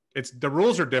it's the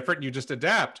rules are different. You just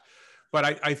adapt. But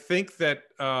I think that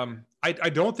I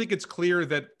don't think it's clear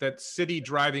that city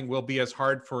driving will be as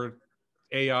hard for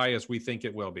AI as we think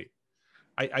it will be.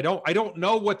 I don't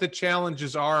know what the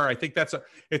challenges are. I think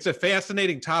it's a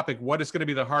fascinating topic. What is going to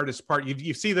be the hardest part?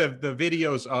 You see the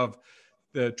videos of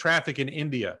the traffic in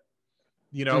India,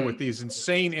 you know, with these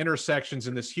insane intersections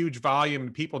and this huge volume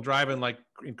and people driving like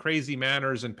in crazy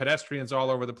manners and pedestrians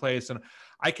all over the place. And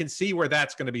I can see where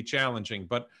that's going to be challenging,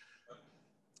 but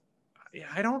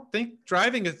I don't think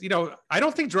driving is, I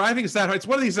don't think driving is that hard. It's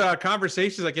one of these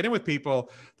conversations I get in with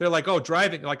people. They're like, oh,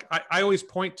 driving. Like I always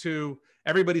point to,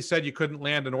 everybody said you couldn't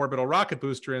land an orbital rocket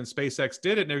booster and SpaceX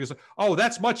did it. And it goes, oh,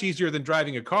 that's much easier than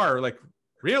driving a car. Like,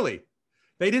 really?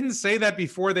 They didn't say that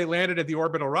before they landed at the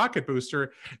orbital rocket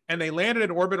booster, and they landed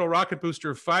an orbital rocket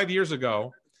booster 5 years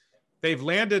ago. They've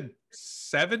landed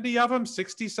 70 of them,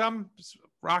 60 some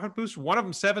rocket boosters, one of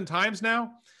them 7 times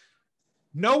now.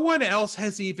 No one else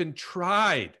has even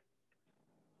tried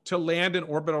to land an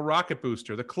orbital rocket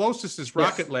booster. The closest is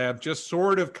Rocket Lab, just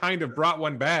sort of kind of brought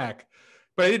one back,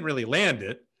 but I didn't really land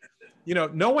it.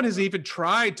 No one has even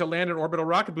tried to land an orbital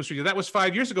rocket booster. That was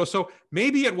 5 years ago. So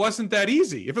maybe it wasn't that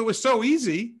easy. If it was so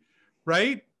easy,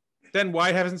 right, then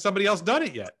why hasn't somebody else done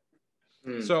it yet?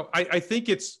 So I think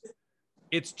it's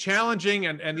challenging,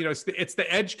 and it's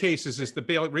the edge cases is the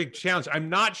big challenge. I'm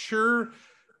not sure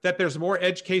that there's more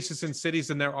edge cases in cities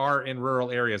than there are in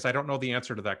rural areas. I don't know the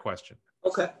answer to that question.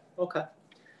 Okay.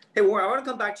 Hey, Warren, I want to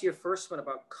come back to your first one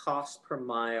about cost per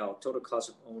mile, total cost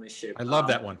of ownership. I love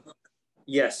that one.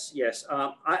 Yes.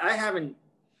 I haven't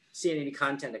seen any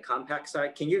content on the compact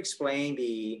side. Can you explain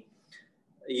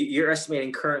you're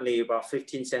estimating currently about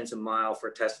 15 cents a mile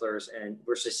for Teslas and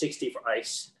versus 60 for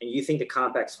ICE, and you think the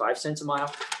compact's 5 cents a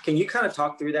mile? Can you kind of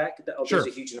talk through that? Sure. Those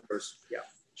are huge numbers. Yeah.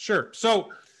 Sure. So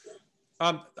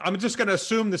I'm just going to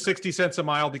assume the 60 cents a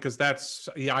mile because that's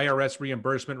the IRS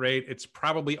reimbursement rate. It's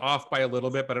probably off by a little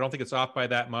bit, but I don't think it's off by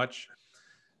that much.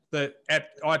 At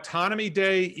Autonomy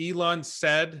Day, Elon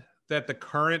said that the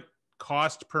current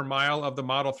cost per mile of the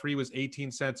Model 3 was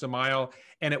 18 cents a mile.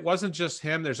 And it wasn't just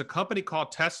him. There's a company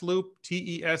called Tesloop,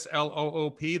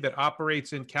 Tesloop, that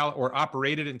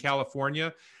operated in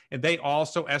California. And they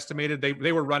also estimated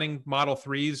they were running Model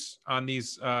 3s on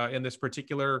these in this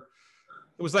particular.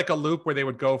 It was like a loop where they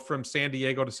would go from San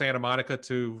Diego to Santa Monica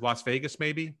to Las Vegas,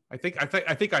 maybe. I think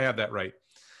I have that right.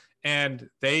 And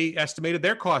they estimated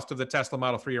their cost of the Tesla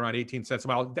Model 3 around 18 cents a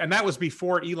mile. And that was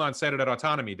before Elon said it at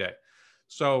Autonomy Day.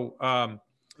 So,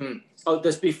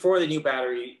 that's before the new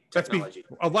battery technology.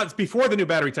 That's before the new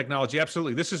battery technology.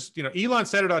 Absolutely. This is, Elon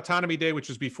said it at Autonomy Day, which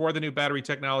was before the new battery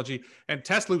technology. And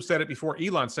Tesla said it before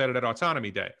Elon said it at Autonomy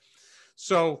Day.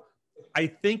 So I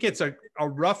think it's a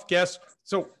rough guess.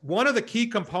 So one of the key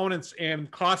components in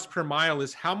cost per mile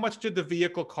is how much did the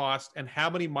vehicle cost and how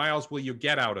many miles will you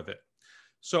get out of it?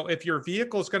 So if your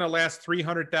vehicle is going to last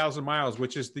 300,000 miles,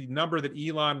 which is the number that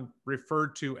Elon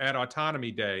referred to at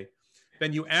Autonomy Day,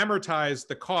 then you amortize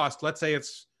the cost. Let's say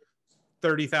it's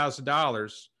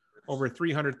 $30,000 over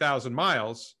 300,000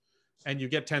 miles, and you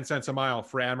get 10 cents a mile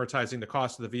for amortizing the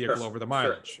cost of the vehicle over the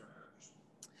mileage.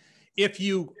 If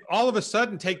you all of a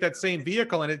sudden take that same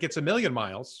vehicle and it gets 1 million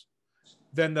miles,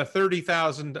 then the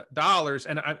 $30,000,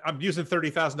 and I'm using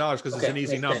 $30,000 because it's an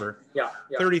easy number. Yeah.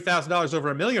 $30,000 over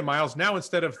 1 million miles. Now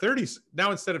instead of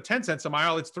 10 cents a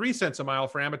mile, it's 3 cents a mile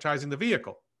for amortizing the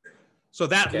vehicle. So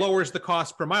that lowers the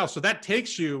cost per mile. So that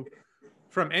takes you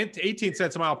from 18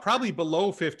 cents a mile, probably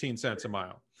below 15 cents a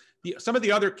mile. Some of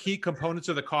the other key components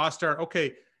of the cost are,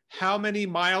 okay, how many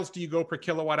miles do you go per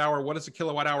kilowatt hour? What does a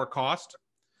kilowatt hour cost?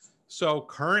 So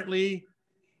currently,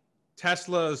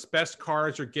 Tesla's best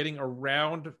cars are getting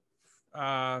around,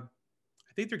 I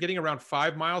think they're getting around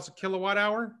 5 miles a kilowatt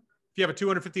hour. If you have a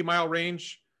 250 mile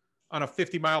range on a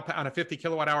 50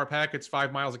 kilowatt hour pack, it's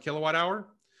 5 miles a kilowatt hour.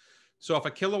 So if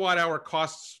a kilowatt hour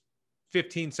costs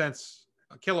 15 cents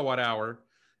a kilowatt hour,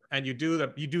 and you do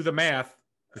the math,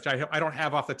 which I don't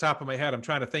have off the top of my head, I'm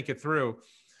trying to think it through.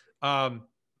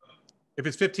 If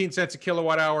it's 15 cents a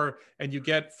kilowatt hour and you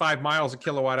get 5 miles a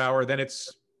kilowatt hour, then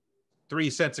it's 3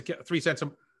 cents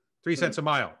a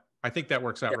mile. I think that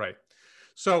works out right.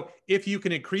 So if you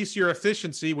can increase your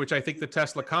efficiency, which I think the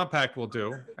Tesla Compact will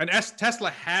do, and Tesla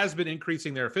has been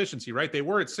increasing their efficiency, right? They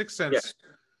were at 6 cents. Yes.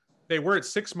 They were at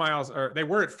 6 miles, or they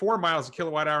were at 4 miles a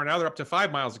kilowatt hour. Now they're up to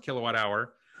 5 miles a kilowatt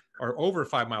hour, or over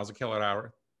 5 miles a kilowatt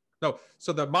hour. No,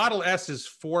 so the Model S is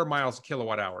 4 miles a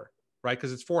kilowatt hour, right?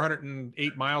 Because it's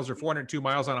 408 miles or 402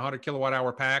 miles on a 100 kilowatt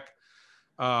hour pack.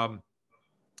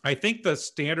 I think the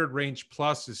standard range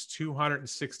plus is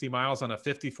 260 miles on a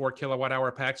 54 kilowatt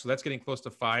hour pack. So that's getting close to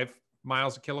 5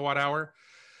 miles a kilowatt hour.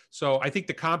 So I think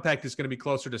the Compact is going to be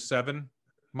closer to 7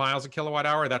 miles a kilowatt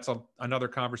hour. That's another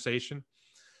conversation.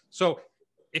 So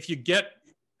if you get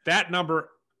that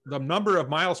number, the number of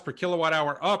miles per kilowatt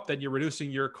hour up, then you're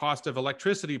reducing your cost of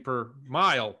electricity per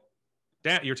mile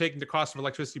down. You're taking the cost of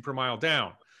electricity per mile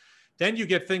down. Then you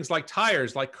get things like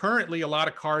tires. Like currently, a lot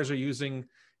of cars are using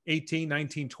 18,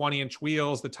 19, 20-inch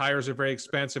wheels. The tires are very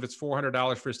expensive. It's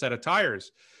 $400 for a set of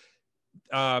tires.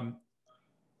 Elon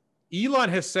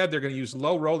has said they're going to use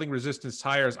low rolling resistance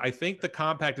tires. I think the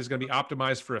Compact is going to be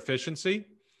optimized for efficiency.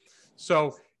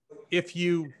 So if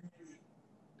you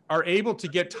are able to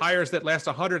get tires that last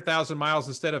 100,000 miles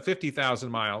instead of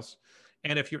 50,000 miles,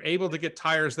 and if you're able to get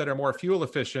tires that are more fuel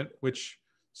efficient, which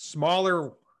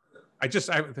smaller,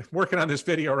 I'm working on this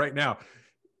video right now.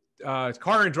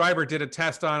 Car and Driver did a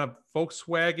test on a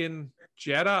Volkswagen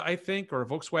Jetta, I think, or a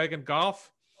Volkswagen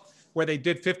Golf, where they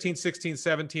did 15, 16,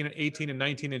 17, and 18 and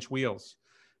 19-inch wheels.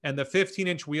 And the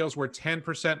 15-inch wheels were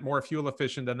 10% more fuel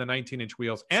efficient than the 19-inch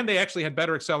wheels. And they actually had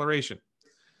better acceleration.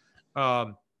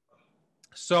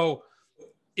 So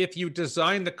if you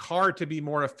design the car to be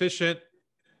more efficient,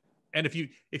 and if you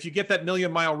get that 1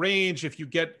 million mile range, if you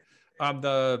get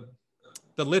the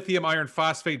lithium iron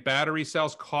phosphate battery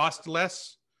cells cost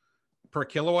less per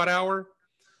kilowatt hour.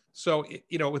 So,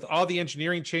 with all the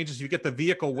engineering changes, you get the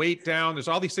vehicle weight down. There's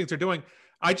all these things they're doing.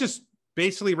 I just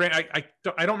basically ran, I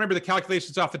don't remember the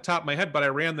calculations off the top of my head, but I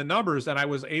ran the numbers and I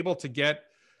was able to get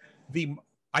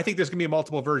I think there's going to be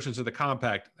multiple versions of the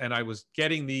Compact. And I was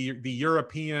getting the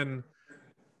European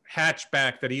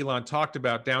hatchback that Elon talked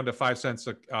about down to 5 cents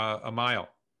a mile,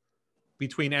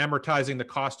 between amortizing the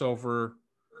cost over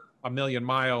 1 million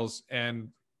miles and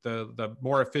the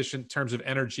more efficient terms of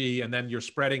energy. And then you're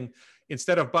spreading,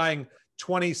 instead of buying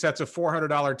 20 sets of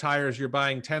 $400 tires, you're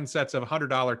buying 10 sets of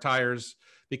 $100 tires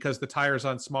because the tires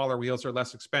on smaller wheels are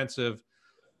less expensive.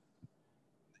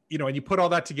 And you put all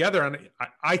that together, and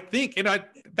I think,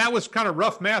 that was kind of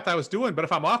rough math I was doing, but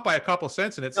if I'm off by a couple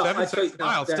cents and it's 7 cents a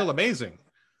mile, it's still amazing.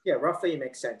 Yeah, roughly it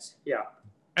makes sense. Yeah.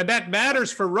 And that matters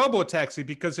for robotaxi,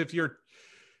 because if you're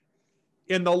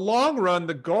in the long run,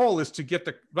 the goal is to get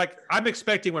I'm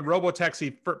expecting when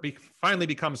robotaxi finally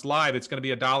becomes live, it's going to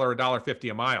be $1,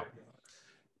 $1.50 a mile.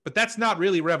 But that's not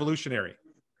really revolutionary,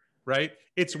 right?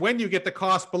 It's when you get the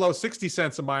cost below 60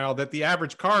 cents a mile that the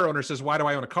average car owner says, why do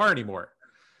I own a car anymore?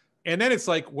 And then it's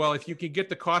like, well, if you can get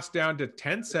the cost down to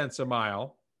 10 cents a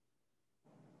mile,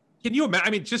 can you imagine?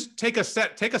 I mean, just take a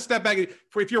step back.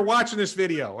 If you're watching this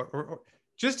video, or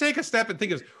just take a step and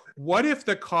think of, what if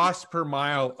the cost per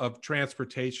mile of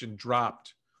transportation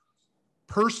dropped?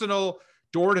 Personal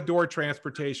door-to-door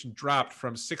transportation dropped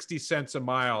from 60 cents a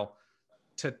mile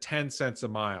to 10 cents a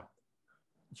mile.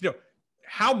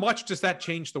 how much does that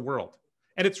change the world?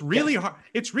 And it's really hard.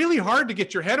 It's really hard to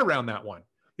get your head around that one.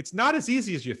 It's not as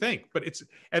easy as you think, but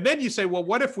and then you say, well,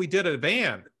 what if we did a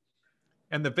van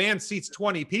and the van seats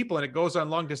 20 people and it goes on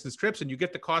long distance trips and you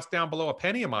get the cost down below a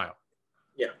penny a mile?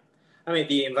 Yeah. I mean,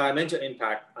 the environmental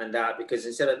impact on that, because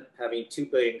instead of having 2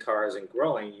 billion cars and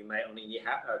growing, you might only need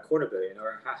a quarter billion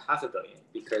or half a billion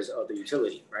because of the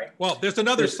utility, right? Well, there's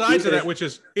another side to that, which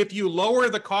is if you lower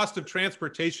the cost of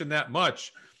transportation that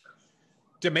much,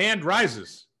 demand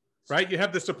rises, right? You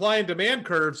have the supply and demand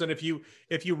curves. And if you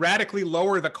radically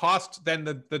lower the cost, then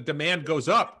the demand goes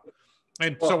up.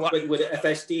 And well, so with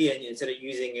FSD, and instead of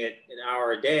using it an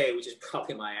hour a day, which is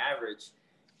probably my average,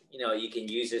 you can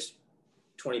use this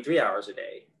 23 hours a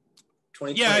day,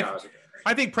 20 hours a day.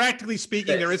 I think practically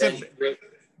speaking, there isn't,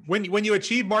 when you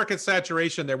achieve market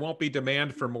saturation, there won't be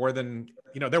demand for more than,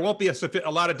 there won't be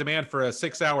a lot of demand for a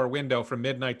 6-hour window from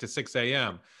midnight to 6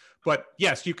 a.m. But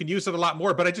yes, you can use it a lot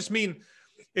more. But I just mean,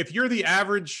 if you're the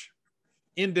average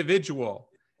individual,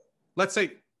 let's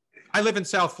say I live in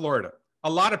South Florida. A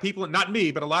lot of people, not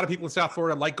me, but a lot of people in South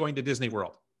Florida like going to Disney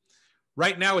World.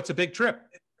 Right now, it's a big trip.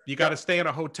 You got to stay in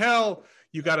a hotel.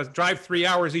 You got to drive 3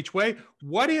 hours each way.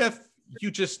 What if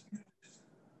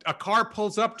a car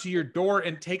pulls up to your door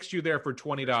and takes you there for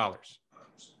 $20?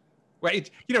 Right?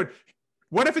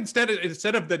 What if instead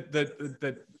of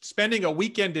the spending a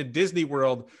weekend in Disney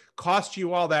World cost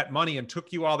you all that money and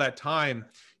took you all that time,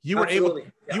 you were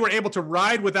able to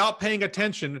ride without paying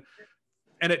attention,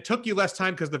 and it took you less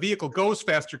time because the vehicle goes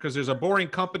faster because there's a boring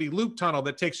company loop tunnel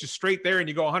that takes you straight there and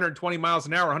you go 120 miles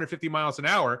an hour, 150 miles an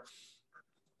hour.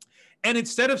 And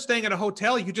instead of staying at a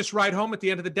hotel, you just ride home at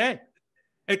the end of the day.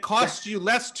 It costs you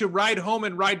less to ride home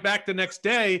and ride back the next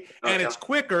day, and it's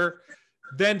quicker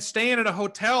than staying in a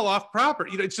hotel off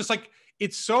property. It's just like,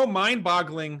 it's so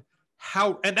mind-boggling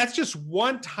and that's just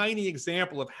one tiny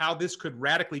example of how this could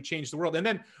radically change the world. And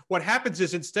then what happens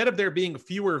is, instead of there being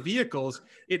fewer vehicles,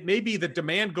 it may be the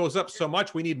demand goes up so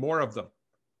much we need more of them.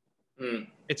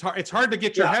 It's hard to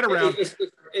get your head around.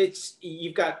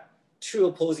 You've got two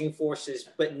opposing forces,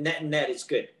 but net it's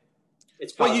good.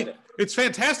 It's positive. Well, it's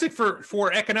fantastic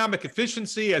for economic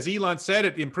efficiency. As Elon said,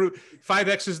 it improved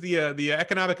 5X's the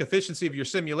economic efficiency of your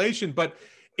simulation, but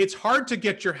it's hard to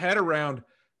get your head around.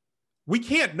 We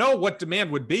can't know what demand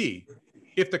would be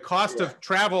if the cost of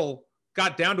travel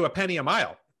got down to a penny a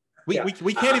mile. We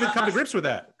can't even come to grips with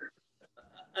that.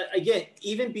 Again,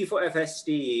 even before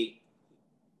FSD,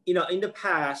 in the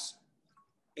past,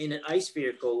 in an ICE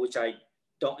vehicle, which I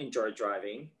don't enjoy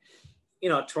driving,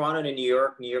 Toronto to New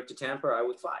York to Tampa, I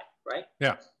would fly, right?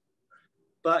 Yeah.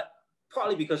 But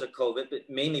partly because of COVID, but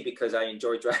mainly because I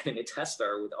enjoy driving a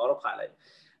Tesla with autopilot,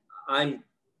 I'm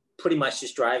pretty much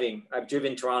just driving. I've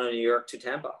driven Toronto, New York to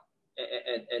Tampa,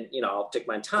 and I'll take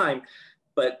my time,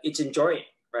 but it's enjoying,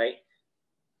 right?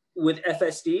 With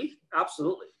FSD,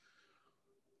 absolutely,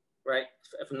 right?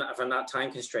 If I'm not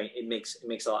time constrained, it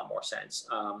makes a lot more sense.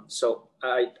 So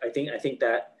I think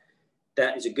that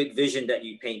is a good vision that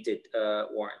you painted,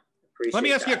 Warren. Appreciate Let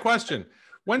me ask you a question.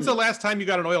 When's the last time you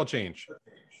got an oil change?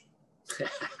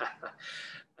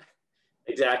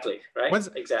 Exactly, right?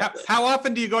 Exactly. How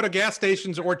often do you go to gas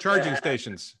stations or charging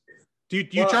stations? Do you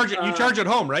charge it? You charge at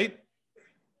home, right?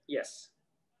 Yes.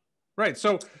 Right.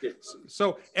 So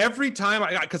every time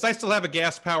because I still have a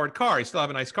gas powered car, I still have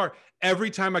a nice car. Every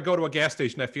time I go to a gas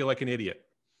station, I feel like an idiot.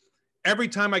 Every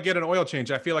time I get an oil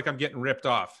change, I feel like I'm getting ripped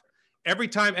off. Every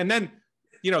time, and then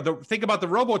think about the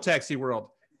robo-taxi world.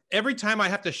 Every time I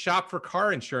have to shop for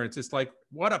car insurance, it's like,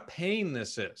 what a pain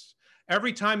this is.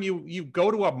 Every time you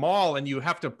go to a mall and you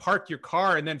have to park your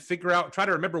car and then try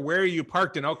to remember where you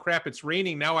parked, and oh crap, it's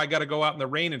raining. Now I got to go out in the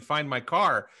rain and find my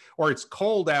car, or it's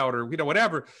cold out, or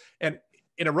whatever. And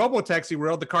in a robo-taxi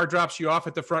world, the car drops you off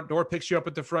at the front door, picks you up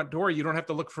at the front door. You don't have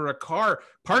to look for a car.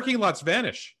 Parking lots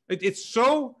vanish. It's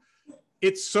so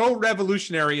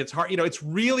revolutionary. It's hard. It's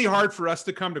really hard for us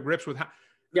to come to grips with how.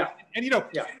 Yeah. And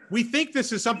we think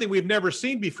this is something we've never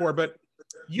seen before, but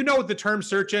the term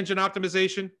search engine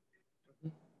optimization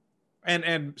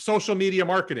and social media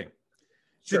marketing.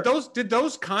 Sure. Did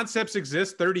those concepts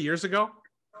exist 30 years ago?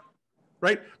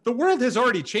 Right? The world has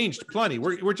already changed plenty.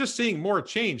 We're just seeing more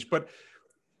change,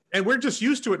 and we're just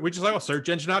used to it. We're just like, search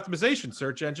engine optimization,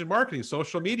 search engine marketing,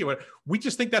 social media. We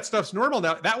just think that stuff's normal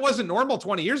now. That wasn't normal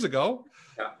 20 years ago.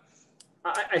 Yeah.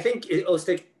 I think it'll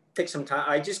take some time.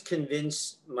 I just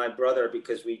convinced my brother,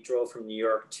 because we drove from New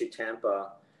York to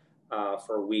Tampa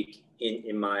for a week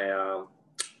in my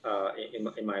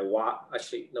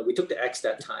actually, no, we took the X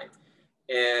that time,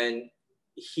 and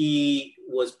he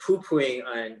was poo-pooing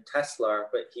on Tesla,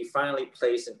 but he finally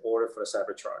placed an order for a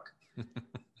Cybertruck.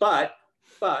 But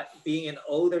But being an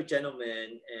older gentleman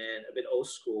and a bit old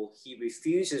school, he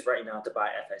refuses right now to buy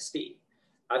FSD.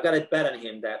 I've got to bet on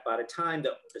him that by the time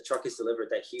the truck is delivered,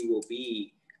 that he will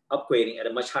be upgrading at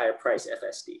a much higher price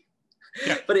FSD.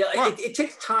 Yeah. But it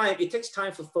takes time. It takes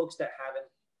time for folks that haven't.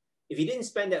 If he didn't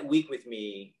spend that week with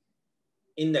me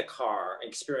in the car and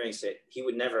experience it, he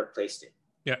would never have placed it.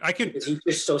 Yeah, I can. Because he's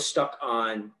just so stuck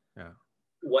on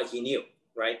what he knew,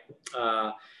 right?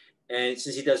 And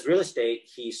since he does real estate,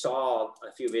 he saw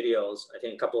a few videos, I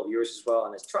think a couple of years as well,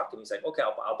 on his truck. And he's like, okay,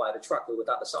 I'll buy the truck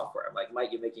without the software. I'm like,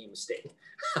 Mike, you're making a mistake.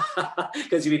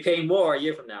 Because you'll be paying more a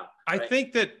year from now. Right?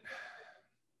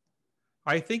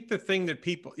 I think the thing that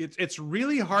people, it's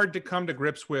really hard to come to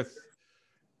grips with,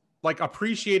 like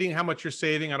appreciating how much you're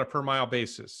saving on a per mile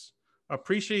basis.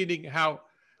 Appreciating how,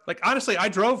 like, honestly, I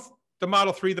drove the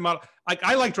Model 3,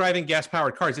 I like driving gas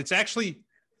powered cars. It's actually,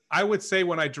 I would say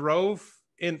when I drove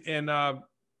in the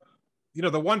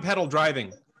one pedal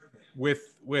driving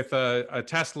with a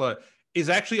Tesla is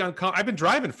actually I've been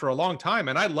driving for a long time,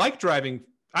 and I like driving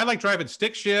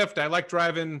stick shift. I like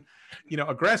driving,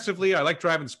 aggressively. I like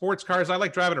driving sports cars. I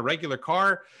like driving a regular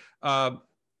car. And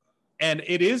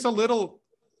it is a little,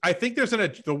 I think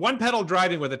the one pedal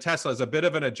driving with a Tesla is a bit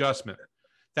of an adjustment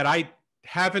that I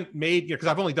haven't made, because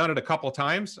I've only done it a couple of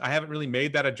times. I haven't really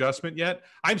made that adjustment yet.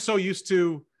 I'm so used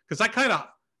to, because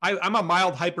I'm a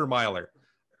mild hyper miler.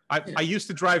 I used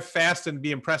to drive fast and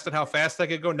be impressed at how fast I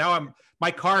could go. Now my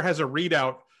car has a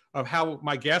readout of how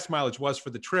my gas mileage was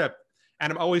for the trip.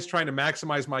 And I'm always trying to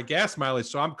maximize my gas mileage.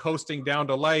 So I'm coasting down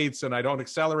to lights and I don't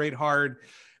accelerate hard.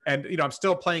 And, I'm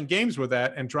still playing games with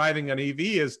that, and driving an EV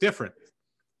is different.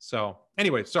 So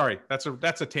anyway, sorry, that's a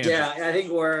tangent. Yeah, I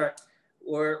think we're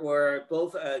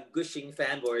both gushing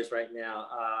fanboys right now.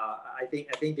 I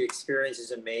think the experience is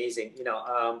amazing.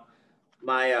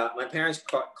 My parents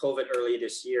caught COVID early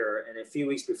this year, and a few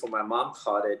weeks before my mom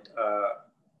caught it,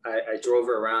 I drove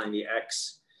her around in the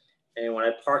X. And when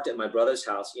I parked at my brother's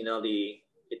house,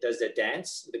 it does the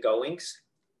dance, the Go-Winks,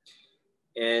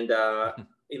 and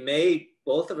it made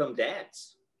both of them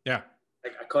dance. Yeah, I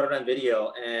caught it on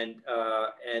video, and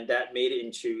that made it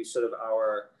into sort of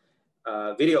our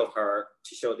video of her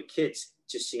to show the kids,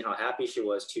 just seeing how happy she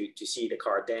was to see the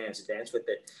car dance with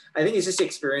it. I think it's just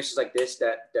experiences like this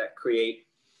that create,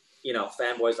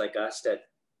 fanboys like us, that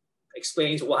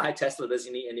explains why Tesla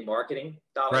doesn't need any marketing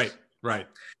dollars. Right.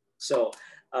 So,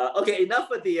 okay,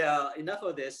 enough of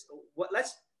this.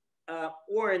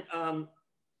 Warren,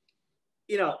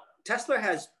 Tesla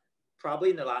has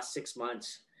probably in the last 6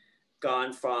 months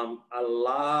gone from a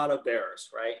lot of bears,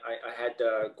 right? I had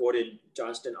Gordon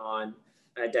Johnston on,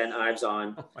 I had Dan Ives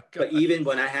on, but even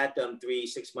when I had them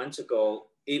 3-6 months ago,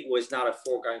 it was not a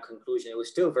foregone conclusion. It was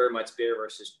still very much bear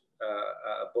versus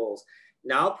bulls.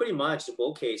 Now, pretty much the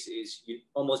bull case is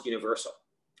almost universal,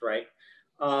 right?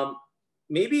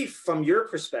 Maybe from your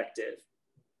perspective,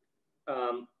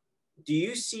 do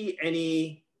you see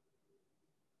any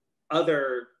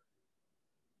other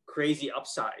crazy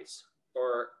upsides,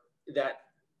 or that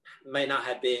might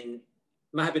have been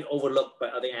overlooked by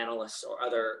other analysts or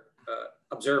other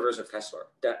observers of Tesla,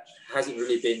 that hasn't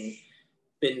really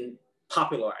been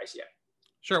popularized yet?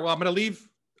 Sure. Well, I'm going to leave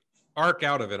ARK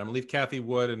out of it. I'm going to leave Kathy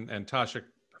Wood and Tasha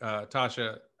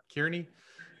Keeney,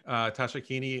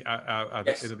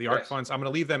 the ARK funds. I'm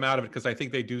going to leave them out of it because I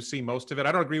think they do see most of it.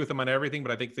 I don't agree with them on everything,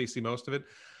 but I think they see most of it.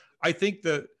 I think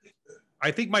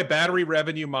my battery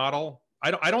revenue model,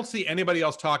 I don't see anybody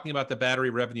else talking about the battery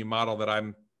revenue model that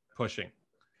I'm pushing.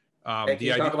 Can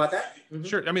you talk about that? Mm-hmm.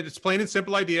 Sure. I mean, it's plain and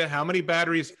simple idea. How many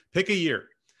batteries, pick a year.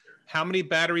 How many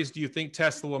batteries do you think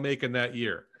Tesla will make in that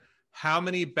year? How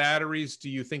many batteries do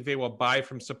you think they will buy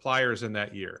from suppliers in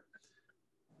that year?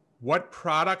 What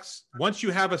products, once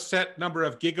you have a set number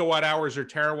of gigawatt hours or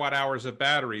terawatt hours of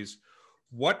batteries,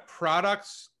 what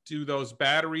products do those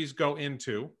batteries go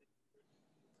into?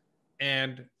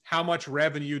 And how much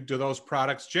revenue do those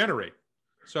products generate?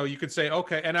 So you could say,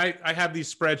 okay, and I have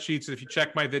these spreadsheets. If you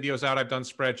check my videos out, I've done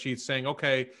spreadsheets saying,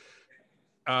 okay,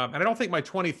 and I don't think my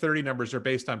 2030 numbers are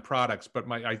based on products,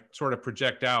 but I sort of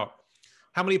project out.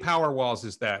 How many power walls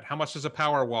is that? How much does a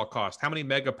power wall cost? How many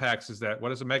megapacks is that? What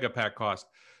does a megapack cost?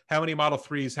 How many Model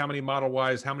 3s? How many Model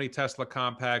Ys? How many Tesla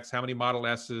compacts? How many Model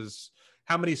S's?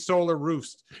 How many solar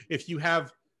roofs? If you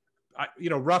have,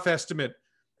 rough estimate,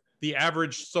 the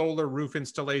average solar roof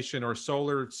installation or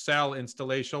solar cell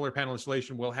installation, solar panel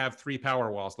installation will have 3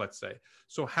 power walls, let's say.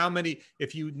 So how many,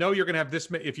 if you know you're going to have this,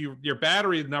 if your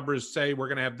battery numbers say we're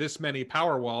going to have this many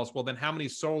power walls, well, then how many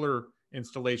solar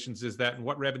installations is that, and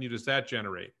what revenue does that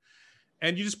generate?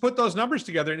 And you just put those numbers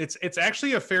together, and it's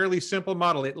actually a fairly simple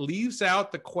model. It leaves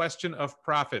out the question of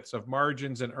profits, of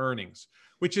margins and earnings.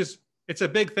 which is, it's a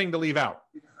big thing to leave out.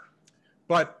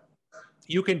 But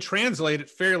you can translate it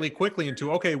fairly quickly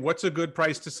into, okay, what's a good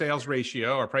price to sales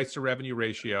ratio or price to revenue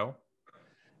ratio?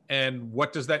 And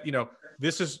what does that,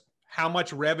 this is how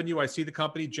much revenue I see the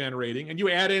company generating. And you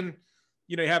add in,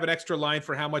 you have an extra line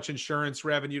for how much insurance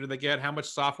revenue do they get, how much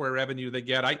software revenue do they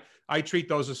get. I treat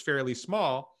those as fairly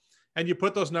small. And you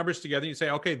put those numbers together and you say,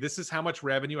 okay, this is how much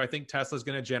revenue I think Tesla's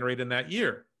going to generate in that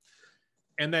year.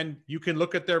 And then you can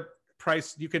look at their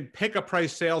price. You can pick a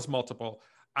price sales multiple.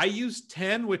 I use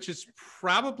 10, which is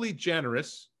probably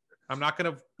generous. I'm not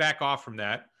going to back off from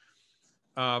that.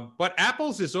 But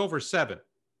Apple's is over 7.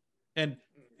 And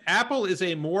Apple is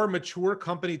a more mature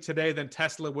company today than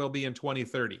Tesla will be in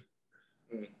 2030.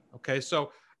 Okay,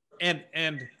 so and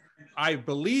I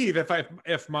believe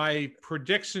if my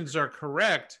predictions are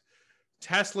correct,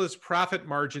 Tesla's profit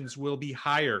margins will be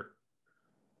higher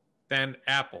than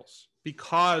Apple's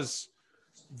because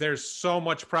there's so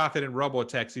much profit in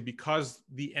robotaxi, because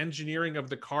the engineering of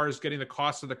the cars, getting the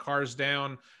cost of the cars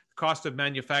down, cost of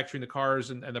manufacturing the cars,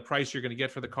 and the price you're going to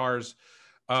get for the cars.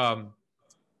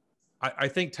 I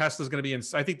think Tesla's going to be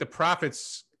I think the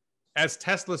profits, as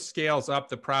Tesla scales up,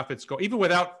 the profits go, even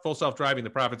without full self-driving, the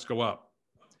profits go up.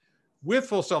 With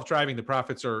full self-driving, the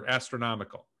profits are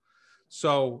astronomical.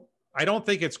 So I don't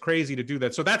think it's crazy to do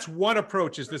that. So that's one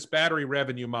approach, is this battery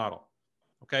revenue model.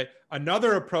 Okay.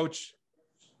 Another approach,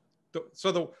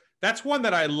 that's one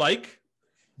that I like.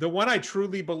 The one I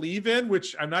truly believe in,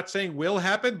 which I'm not saying will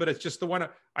happen, but it's just the one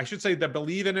I should say that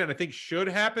believe in it and I think should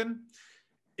happen,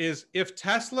 is if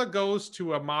Tesla goes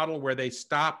to a model where they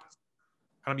stop,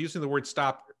 I'm using the word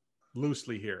stop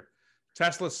loosely here,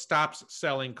 Tesla stops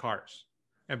selling cars.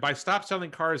 And by stop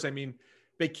selling cars, I mean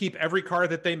they keep every car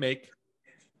that they make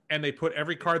and they put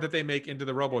every car that they make into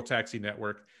the robotaxi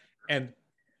network. And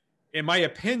in my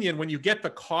opinion, when you get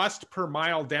the cost per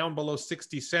mile down below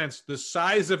 60 cents, the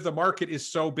size of the market is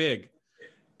so big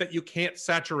that you can't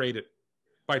saturate it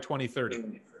by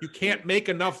 2030. You can't make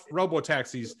enough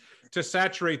robotaxis to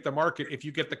saturate the market if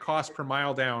you get the cost per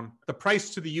mile down, the price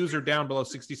to the user down below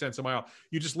 60 cents a mile.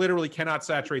 You just literally cannot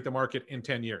saturate the market in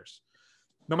 10 years.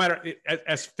 No matter,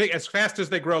 as fast as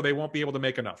they grow, they won't be able to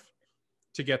make enough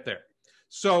to get there.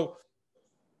 So,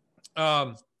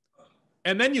 and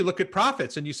then you look at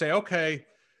profits and you say, okay,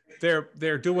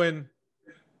 they're doing,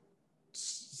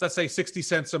 let's say 60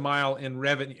 cents a mile in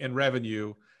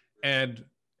revenue, and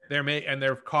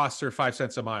their costs are 5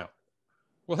 cents a mile.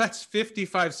 Well, that's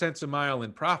 55 cents a mile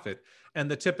in profit.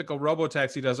 And the typical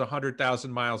robotaxi does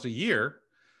 100,000 miles a year.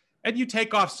 And you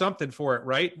take off something for it,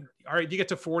 right? All right, you get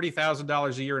to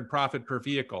 $40,000 a year in profit per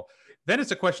vehicle. Then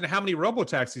it's a question of how many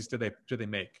robotaxis do they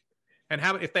make? And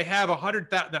how, if they have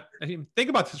 100,000, think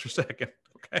about this for a second,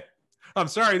 okay? I'm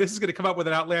sorry, this is going to come up with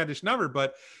an outlandish number,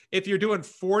 but if you're doing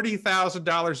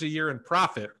 $40,000 a year in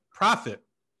profit,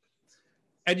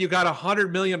 and you got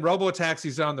 100 million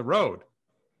robotaxis on the road,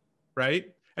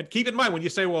 right? And keep in mind, when you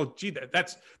say, well, gee,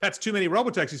 that's too many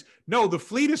robotaxis. No, the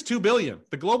fleet is 2 billion.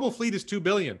 The global fleet is 2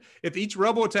 billion. If each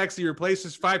robotaxi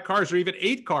replaces 5 cars or even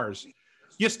 8 cars,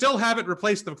 you still haven't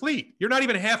replaced the fleet. You're not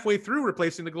even halfway through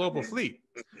replacing the global fleet.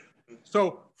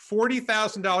 So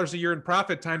 $40,000 a year in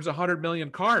profit times 100 million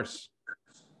cars.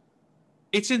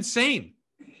 It's insane.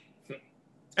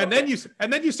 And then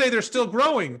you say they're still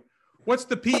growing. What's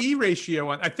the PE ratio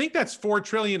on? I think that's 4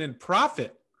 trillion in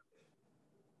profit.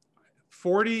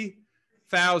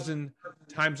 40,000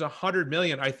 times 100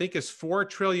 million, I think, is 4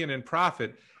 trillion in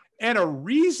profit. And a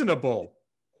reasonable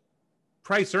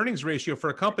price earnings ratio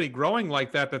for a company growing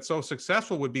like that that's so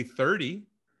successful would be 30,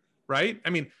 right?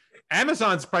 I mean,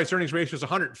 Amazon's price earnings ratio is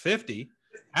 150.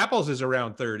 Apple's is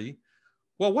around 30.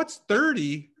 Well, what's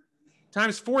 30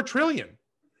 times 4 trillion?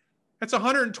 That's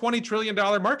 $120 trillion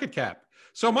market cap.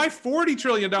 So my $40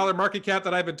 trillion market cap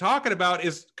that I've been talking about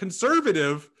is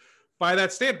conservative by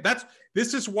that standard.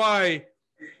 This is why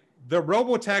the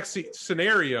robotaxi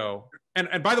scenario,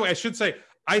 and by the way, I should say,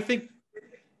 I think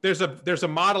there's a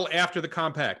model after the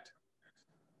compact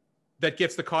that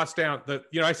gets the cost down.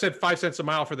 I said 5 cents a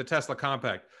mile for the Tesla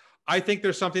compact. I think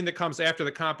there's something that comes after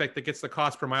the compact that gets the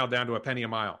cost per mile down to a penny a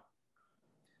mile.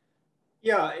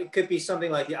 Yeah, it could be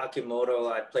something like the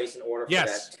Akimoto. I'd place an order for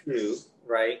that too,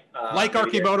 right? Like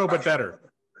Akimoto, but better.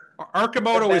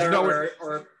 Akimoto is nowhere.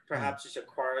 Or perhaps just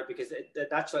acquire it, because a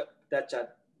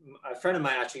friend of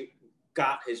mine actually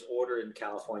got his order in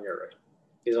California already.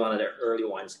 He's one of the early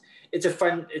ones. It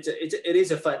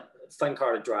is a fun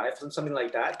car to drive, something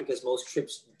like that, because most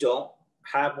trips don't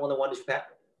have more than one or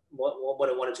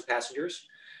two passengers.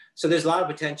 So there's a lot of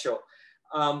potential.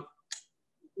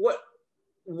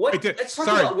 let's talk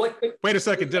about what. Wait a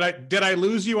second. Did I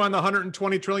lose you on the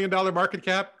 $120 trillion market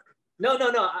cap? No.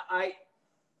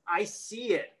 I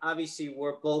see it. Obviously,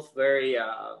 we're both very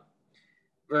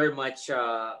much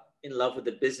in love with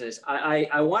the business.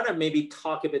 I want to maybe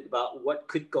talk a bit about what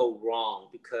could go wrong,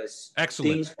 because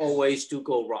things always do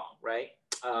go wrong, right?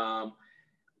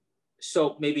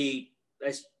 So maybe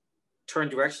let's turn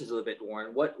directions a little bit,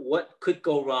 Warren. What could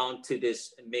go wrong to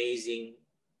this amazing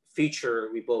future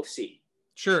we both see?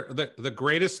 Sure. The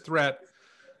greatest threat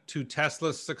to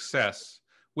Tesla's success,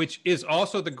 which is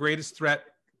also the greatest threat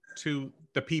to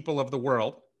the people of the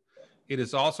world. It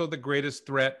is also the greatest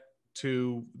threat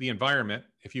to the environment.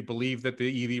 If you believe that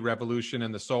the EV revolution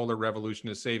and the solar revolution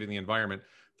is saving the environment,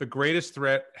 the greatest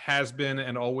threat has been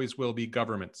and always will be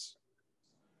governments.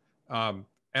 And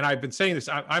I've been saying this,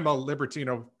 I'm a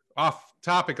libertarian, off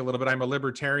topic a little bit. I'm a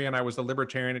libertarian. I was the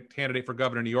libertarian candidate for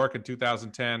governor of New York in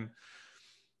 2010.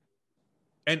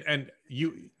 And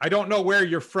I don't know where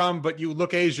you're from, but you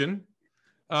look Asian.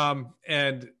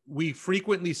 And we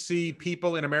frequently see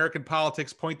people in American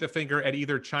politics point the finger at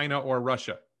either China or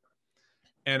Russia.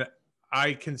 And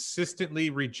I consistently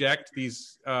reject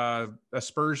these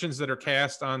aspersions that are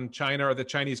cast on China or the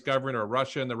Chinese government or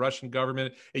Russia and the Russian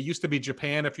government. It used to be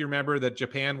Japan, if you remember, that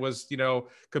Japan was,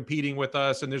 competing with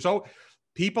us. And there's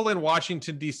people in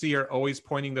Washington, D.C. are always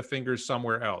pointing the fingers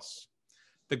somewhere else.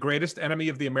 The greatest enemy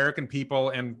of the American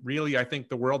people, and really, I think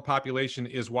the world population,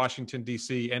 is Washington,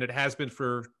 D.C. And it has been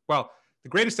the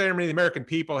greatest enemy of the American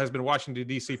people has been Washington,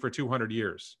 D.C. for 200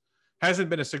 years. Hasn't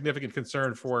been a significant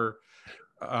concern for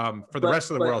the rest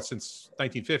of the world since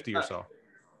 1950 or so.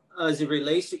 As it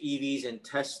relates to EVs and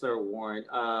Tesla, Warren,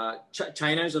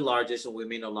 China is the largest and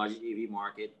remain the largest EV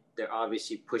market. They're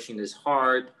obviously pushing this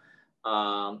hard.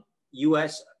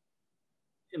 U.S.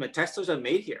 Teslas are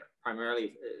made here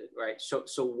primarily, right? So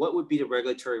what would be the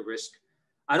regulatory risk?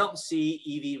 I don't see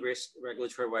EV risk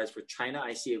regulatory-wise for China.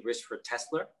 I see a risk for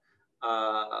Tesla,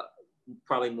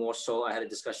 probably more so. I had a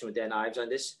discussion with Dan Ives on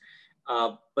this.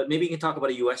 But maybe you can talk about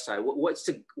a U.S. side. What's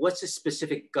the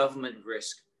specific government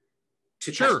risk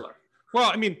to Tesla?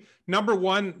 Well, number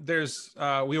one, there's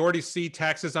we already see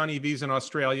taxes on EVs in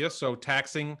Australia, so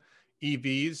taxing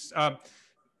EVs.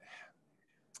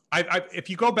 If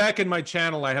you go back in my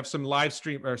channel, I have some live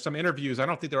stream or some interviews. I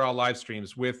don't think they're all live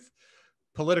streams with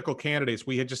political candidates.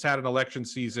 We had just had an election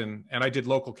season, and I did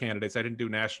local candidates. I didn't do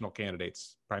national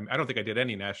candidates. I don't think I did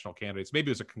any national candidates. Maybe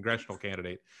it was a congressional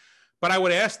candidate. But I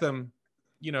would ask them,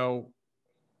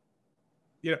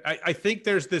 I think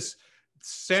there's this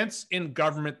sense in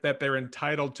government that they're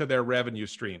entitled to their revenue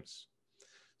streams.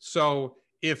 So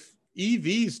if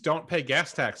EVs don't pay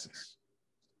gas taxes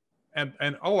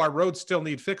and our roads still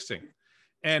need fixing,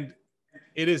 and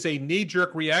it is a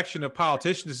knee-jerk reaction of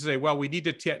politicians to say, well, we need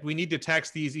to tax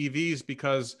these EVs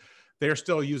because they're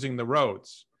still using the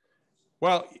roads.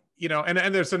 Well,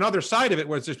 and there's another side of it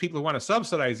where there's people who want to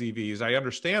subsidize EVs. I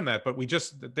understand that, but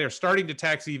they're starting to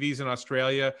tax EVs in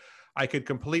Australia. I could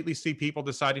completely see people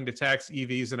deciding to tax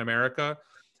EVs in America.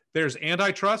 There's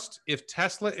antitrust. If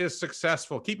Tesla is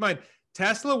successful, keep in mind,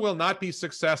 Tesla will not be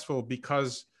successful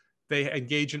because they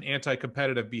engage in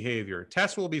anti-competitive behavior.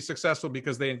 Tesla will be successful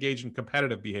because they engage in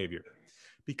competitive behavior,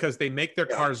 because they make their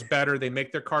cars better, they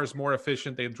make their cars more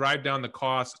efficient, they drive down the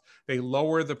cost, they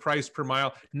lower the price per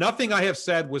mile. Nothing I have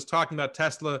said was talking about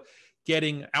Tesla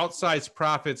getting outsized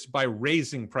profits by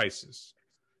raising prices.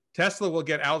 Tesla will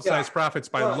get outsized profits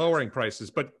by lowering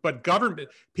prices, but government,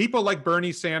 people like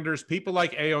Bernie Sanders, people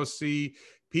like AOC,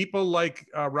 people like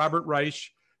Robert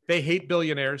Reich, they hate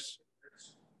billionaires.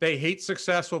 They hate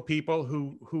successful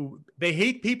people they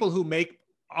hate people who make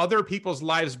other people's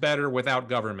lives better without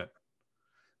government.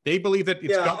 They believe that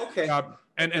it's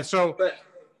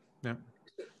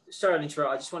Sorry to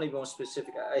interrupt. I just want to be more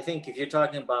specific. I think if you're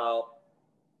talking about,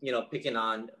 picking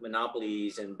on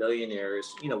monopolies and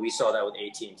billionaires, we saw that with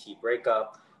AT&T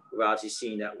breakup. We're obviously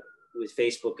seeing that with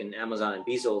Facebook and Amazon and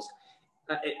Bezos.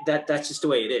 That's just the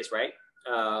way it is, right?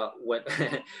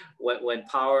 When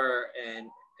power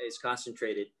is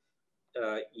concentrated,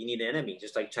 you need an enemy,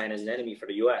 just like China's an enemy for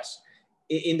the U.S.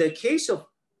 In the case of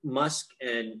Musk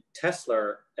and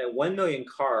Tesla, at 1 million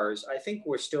cars, I think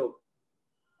we're still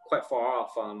quite far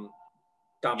off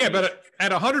domination. Yeah, but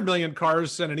at 100 million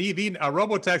cars and an EV, a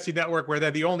robotaxi network where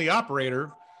they're the only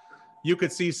operator, you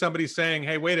could see somebody saying,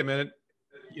 hey, wait a minute,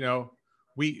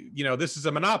 this is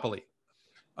a monopoly.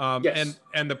 Yes.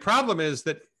 And the problem is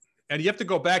that, and you have to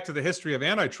go back to the history of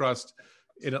antitrust.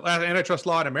 In antitrust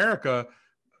law in America,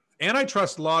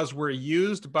 antitrust laws were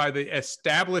used by the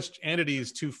established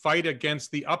entities to fight against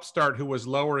the upstart who was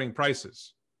lowering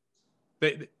prices.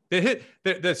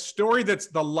 The story, that's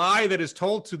the lie that is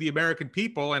told to the American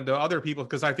people and to other people,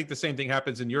 because I think the same thing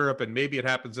happens in Europe and maybe it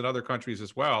happens in other countries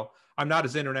as well. I'm not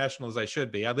as international as I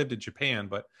should be. I lived in Japan,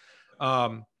 but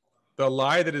the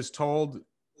lie that is told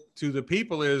to the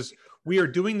people is, we are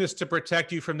doing this to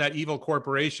protect you from that evil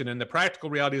corporation. And the practical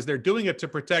reality is they're doing it to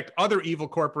protect other evil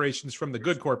corporations from the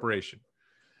good corporation.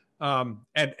 And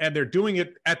they're doing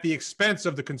it at the expense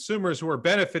of the consumers who are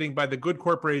benefiting by the good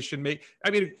corporation. I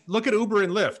mean, look at Uber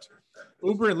and Lyft.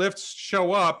 Uber and Lyft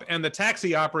show up and the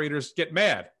taxi operators get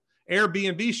mad.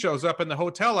 Airbnb shows up and the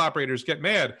hotel operators get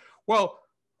mad. Well,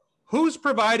 who's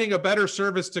providing a better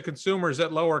service to consumers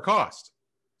at lower cost?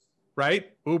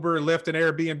 Right? Uber, Lyft, and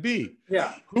Airbnb.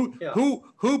 Yeah.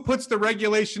 Who puts the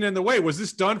regulation in the way? Was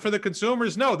this done for the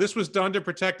consumers? No, this was done to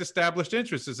protect established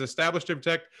interests. It's established to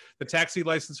protect the taxi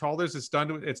license holders. It's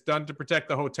done to protect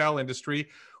the hotel industry,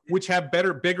 which have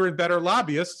bigger and better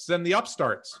lobbyists than the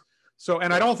upstarts. So,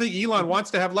 and I don't think Elon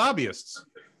wants to have lobbyists.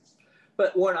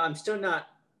 But Warren, I'm still not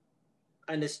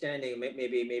understanding.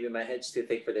 Maybe my head's too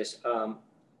thick for this.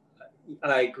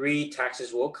 I agree,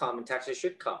 taxes will come and taxes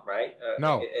should come, right?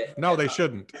 No, they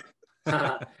shouldn't.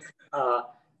 But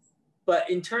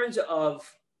in terms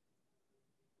of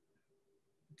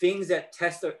things that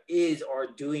Tesla is or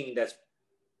doing that's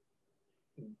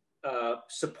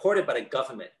supported by the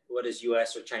government, whether it's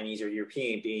US or Chinese or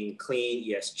European, being clean,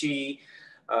 ESG,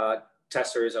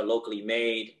 Teslas are locally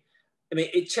made. I mean,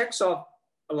 it checks off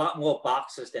a lot more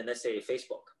boxes than, let's say,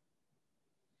 Facebook.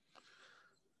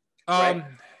 Right?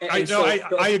 I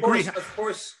agree. Of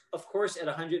course, at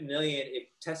 100 million, if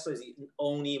Tesla is the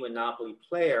only monopoly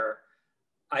player,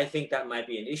 I think that might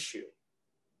be an issue.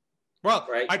 Well,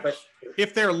 right?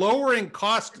 If they're lowering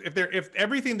cost, if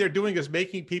everything they're doing is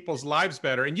making people's lives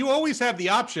better, and you always have the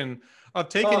option of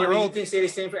taking your old. You can say the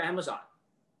same for Amazon.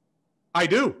 I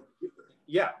do.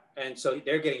 Yeah, and so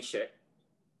they're getting shit.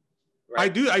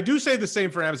 Right? I do say the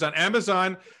same for Amazon.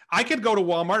 Amazon, I could go to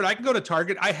Walmart, I can go to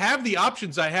Target. I have the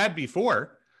options I had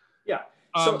before. Yeah.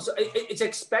 So it's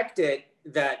expected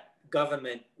that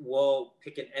government will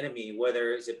pick an enemy,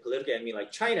 whether it's a political enemy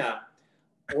like China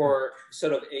or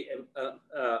sort of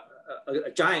a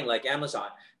giant like Amazon.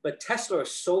 But Tesla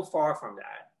is so far from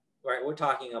that, right? We're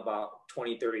talking about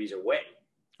 20, 30 years away.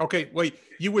 Okay, wait,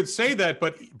 you would say that,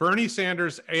 but Bernie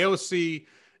Sanders, AOC,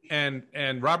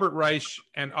 and Robert Reich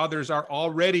and others are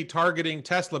already targeting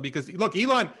Tesla because, look,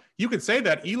 Elon, you could say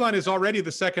that Elon is already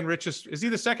the second richest. Is he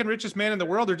the second richest man in the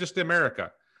world or just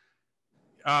America?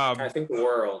 I think the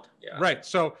world. Yeah. Right.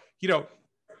 So,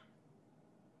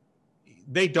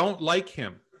 they don't like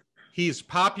him. He's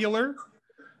popular.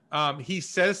 He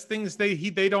says things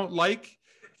they don't like.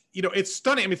 It's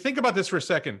stunning. I mean, think about this for a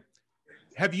second.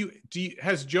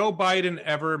 Has Joe Biden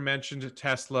ever mentioned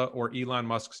Tesla or Elon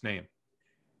Musk's name?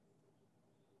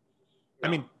 No.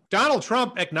 I mean, Donald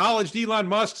Trump acknowledged Elon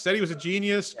Musk, said he was a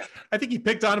genius. Yeah. I think he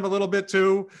picked on him a little bit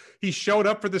too. He showed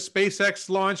up for the SpaceX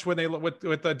launch when with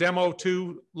the Demo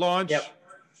 2 launch. Yep.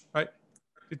 Right?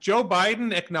 Did Joe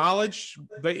Biden acknowledge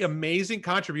the amazing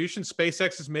contribution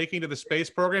SpaceX is making to the space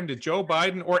program? Did Joe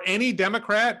Biden or any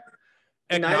Democrat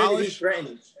acknowledge?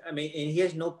 I mean, and he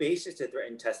has no basis to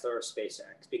threaten Tesla or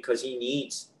SpaceX because he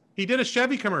needs. He did a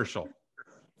Chevy commercial.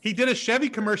 He did a Chevy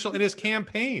commercial in his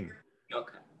campaign.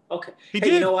 Okay. He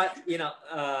did. You know what?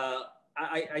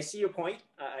 I see your point.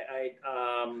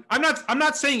 I'm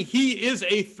not saying he is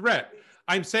a threat.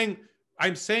 I'm saying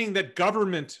that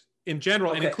government in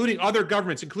general, and including other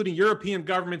governments, including European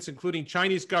governments, including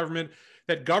Chinese government,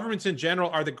 that governments in general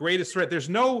are the greatest threat. There's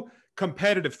no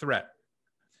competitive threat.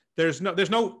 There's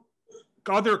no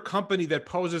other company that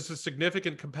poses a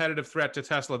significant competitive threat to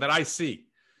Tesla that I see.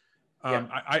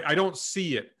 I don't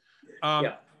see it.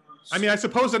 I mean, I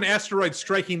suppose an asteroid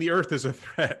striking the Earth is a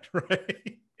threat,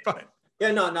 right? But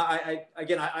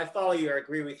I follow you. I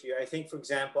agree with you. I think, for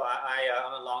example,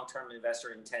 I'm a long-term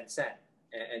investor in Tencent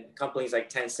and companies like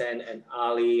Tencent and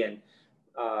Ali and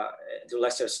to a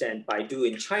lesser extent Baidu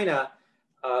in China,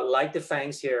 like the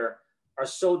FANGs here, are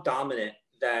so dominant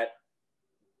that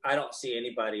I don't see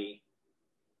anybody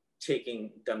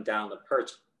taking them down the perch,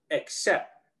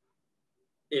 except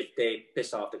if they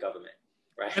piss off the government.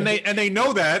 Right. And they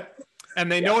know that,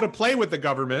 and they know to play with the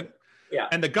government. Yeah.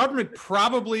 And the government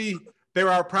there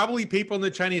are probably people in the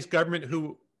Chinese government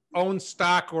who own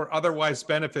stock or otherwise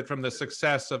benefit from the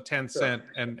success of Tencent.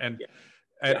 Sure.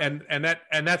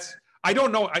 And that's, I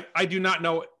don't know. I do not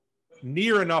know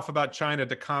near enough about China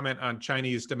to comment on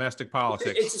Chinese domestic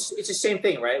politics. It's the same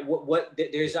thing, right?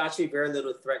 There's actually very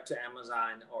little threat to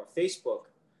Amazon or Facebook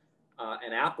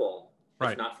and Apple.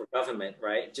 Right. If not for government,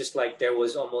 right? Just like there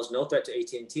was almost no threat to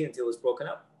AT&T until it was broken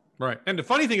up. Right. And the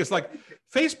funny thing is, like,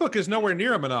 Facebook is nowhere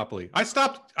near a monopoly. I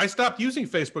stopped using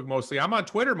Facebook mostly. I'm on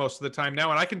Twitter most of the time now,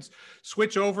 and I can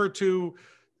switch over to,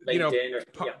 you know,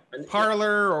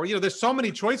 Parler, or, you know, there's so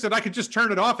many choices that I could just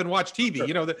turn it off and watch TV. Sure.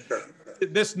 You know, Sure.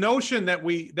 this notion that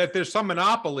there's some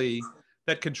monopoly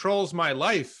that controls my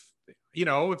life. You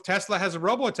know, if Tesla has a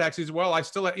robo-taxis, well, I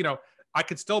still, you know, I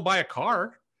could still buy a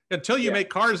car until you make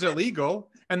cars illegal,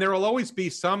 and there will always be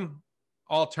some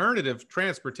alternative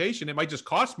transportation. It might just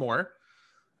cost more,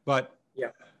 but yeah.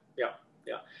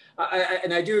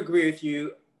 And I do agree with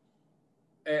you.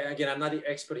 Again, I'm not the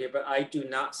expert here, but I do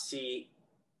not see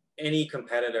any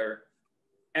competitor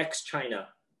ex-China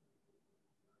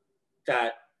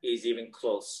that is even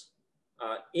close.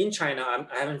 In China, I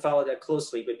haven't followed that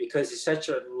closely, but because it's such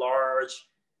a large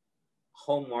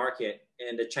home market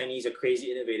and the Chinese are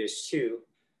crazy innovators too,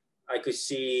 I could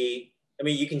see, I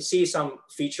mean, you can see some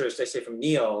features, let's say from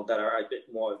NIO, that are a bit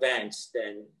more advanced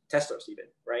than Tesla's even,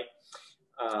 right?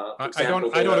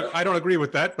 I don't agree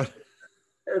with that, but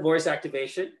voice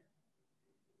activation.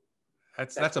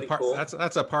 That's cool.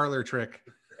 That's a parlor trick.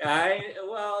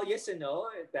 Well, yes and no.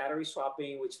 Battery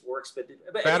swapping, which works, but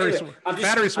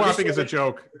battery swapping is a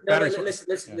joke.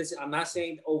 Listen. I'm not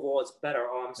saying overall it's better.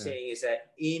 All I'm saying is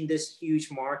that in this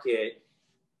huge market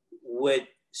with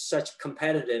such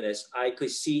competitiveness, I could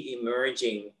see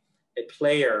emerging a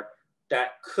player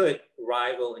that could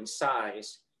rival in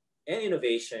size and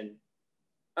innovation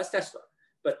as Tesla.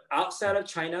 But outside of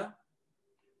China,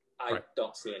 I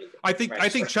don't see anything. I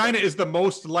think China is the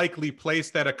most likely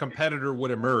place that a competitor would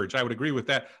emerge. I would agree with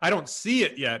that. I don't see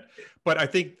it yet, but I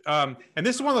think, and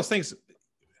this is one of those things.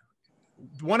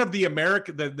 One of the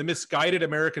misguided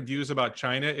American views about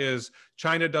China is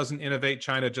China doesn't innovate,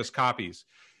 China just copies.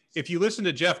 If you listen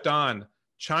to Jeff Don,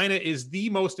 China is the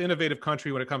most innovative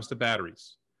country when it comes to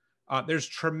batteries. There's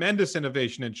tremendous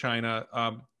innovation in China.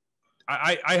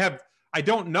 I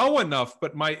don't know enough,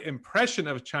 but my impression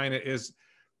of China is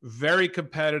very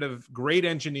competitive, great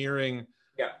engineering,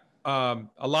 a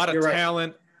lot of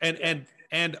talent,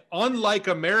 and unlike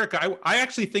America, I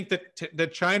actually think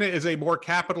that China is a more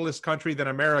capitalist country than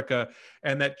America,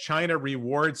 and that China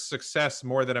rewards success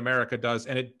more than America does,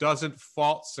 and it doesn't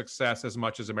fault success as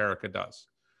much as America does.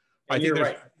 And you're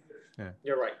right. Yeah.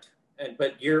 You're right,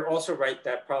 but you're also right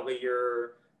that probably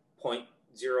you're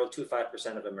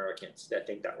 0.025% of Americans that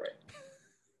think that way.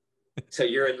 So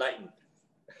you're enlightened.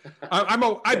 I'm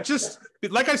just,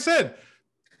 like I said,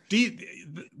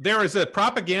 there is a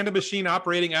propaganda machine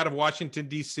operating out of Washington,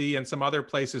 D.C. and some other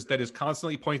places that is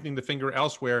constantly pointing the finger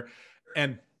elsewhere.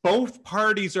 And both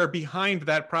parties are behind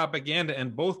that propaganda,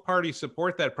 and both parties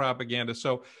support that propaganda.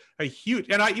 So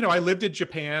and I lived in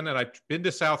Japan, and I've been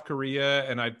to South Korea,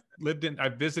 and I've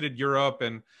visited Europe,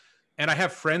 and I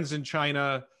have friends in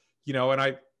China, you know,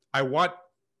 and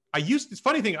it's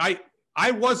funny thing, I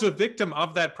was a victim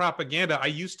of that propaganda. I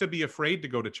used to be afraid to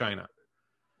go to China.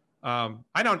 I'm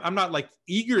not like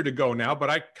eager to go now, but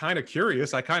I kind of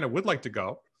curious. I kind of would like to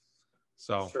go.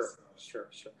 So sure.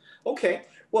 Okay.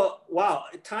 Well, wow,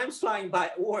 time's flying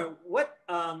by. Warren, what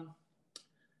other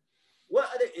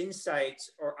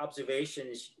insights or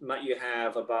observations might you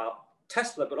have about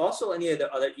Tesla, but also any of the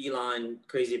other Elon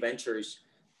crazy ventures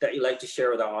that you'd like to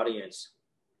share with our audience?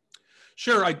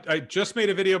 Sure. I just made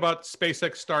a video about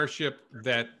SpaceX Starship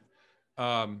that,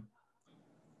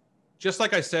 just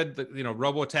like I said, that, you know,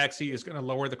 robo-taxi is going to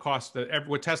lower the cost.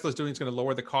 What Tesla is doing is going to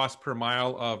lower the cost per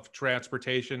mile of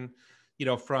transportation, you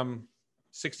know, from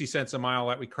 60 cents a mile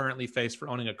that we currently face for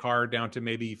owning a car down to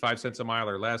maybe 5 cents a mile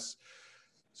or less.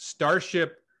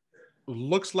 Starship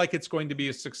looks like it's going to be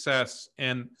a success.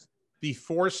 And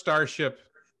before Starship,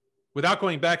 without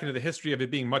going back into the history of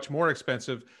it being much more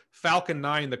expensive, Falcon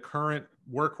 9, the current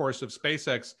workhorse of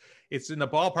SpaceX, it's in the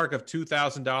ballpark of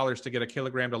 $2,000 to get a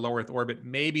kilogram to low Earth orbit.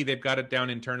 Maybe they've got it down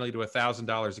internally to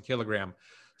 $1,000 a kilogram.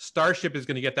 Starship is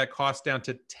going to get that cost down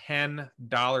to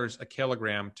 $10 a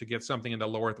kilogram to get something into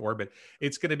low Earth orbit.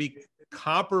 It's going to be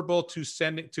comparable to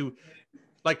sending to,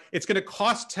 like, it's going to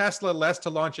cost Tesla less to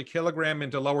launch a kilogram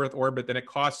into low Earth orbit than it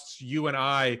costs you and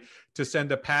I to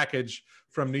send a package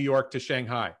from New York to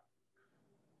Shanghai.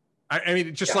 I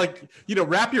mean, just like, you know,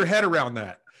 wrap your head around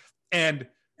that. And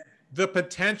the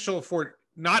potential for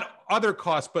not other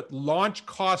costs, but launch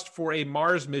cost for a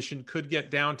Mars mission could get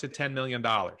down to $10 million,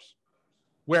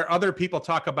 where other people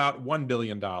talk about $1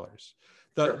 billion.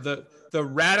 The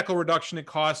radical reduction in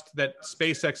cost that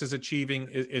SpaceX is achieving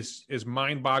is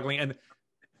mind-boggling. And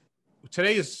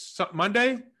today is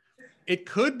Monday. It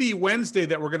could be Wednesday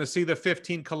that we're going to see the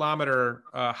 15-kilometer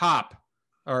hop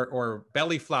or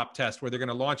belly flop test where they're going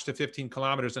to launch to 15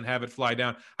 kilometers and have it fly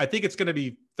down. I think it's going to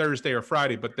be Thursday or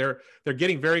Friday, but they're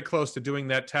getting very close to doing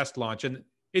that test launch, and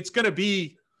it's going to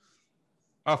be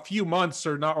a few months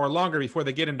or longer before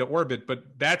they get into orbit, but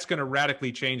that's going to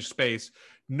radically change space.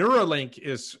 Neuralink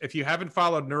is, if you haven't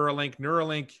followed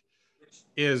Neuralink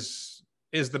is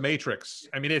the Matrix.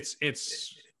 I mean,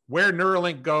 it's where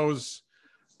Neuralink goes.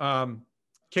 Can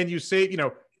you say,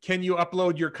 can you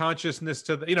upload your consciousness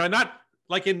to the, not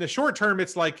like in the short term,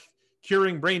 it's like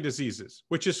curing brain diseases,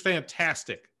 which is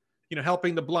fantastic.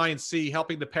 Helping the blind see,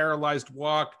 helping the paralyzed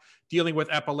walk, dealing with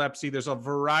epilepsy. There's a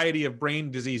variety of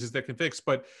brain diseases that can fix,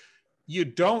 but you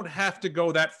don't have to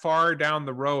go that far down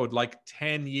the road, like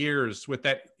 10 years with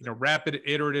that, rapid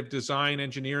iterative design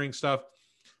engineering stuff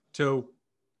to,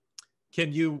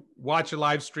 can you watch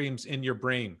live streams in your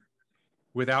brain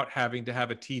without having to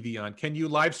have a TV on? Can you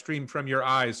live stream from your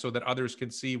eyes so that others can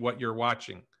see what you're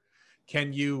watching?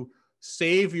 Can you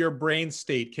save your brain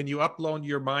state? Can you upload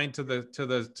your mind to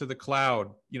the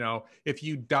cloud? If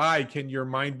you die, can your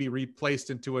mind be replaced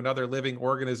into another living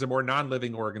organism or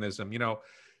non-living organism?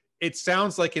 It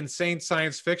sounds like insane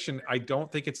science fiction. I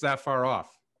don't think it's that far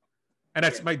off. And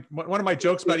that's one of my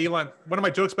jokes about Elon. One of my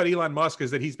jokes about Elon Musk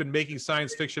is that he's been making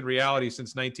science fiction reality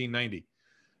since 1990.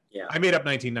 Yeah, I made up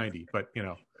 1990, but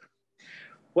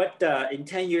What in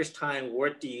 10 years' time,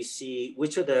 what do you see?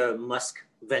 Which of the Musk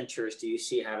ventures do you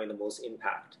see having the most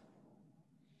impact?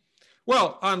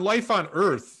 Well, on life on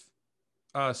Earth,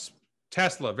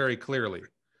 Tesla very clearly.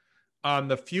 On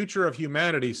the future of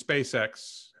humanity,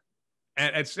 SpaceX,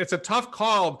 and it's a tough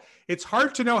call. It's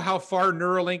hard to know how far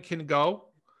Neuralink can go.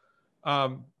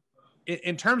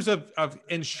 In terms of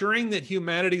ensuring that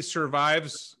humanity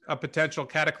survives a potential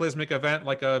cataclysmic event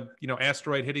like a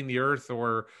asteroid hitting the Earth,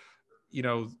 or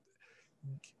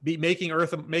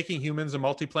making humans a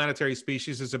multiplanetary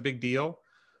species is a big deal.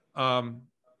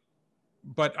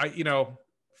 But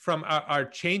from our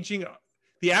changing,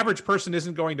 the average person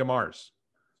isn't going to Mars,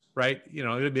 right?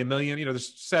 It'd be a million.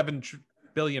 There's 7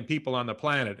 billion people on the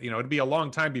planet. It'd be a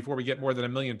long time before we get more than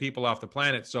 1 million people off the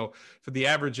planet. So for the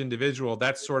average individual,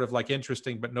 that's sort of like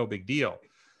interesting, but no big deal.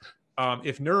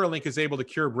 If Neuralink is able to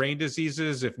cure brain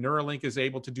diseases, if Neuralink is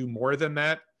able to do more than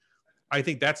that, I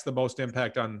think that's the most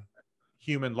impact on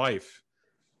human life.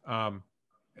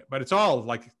 But it's all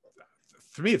like,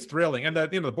 for me, it's thrilling. And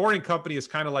the Boring Company is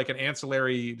kind of like an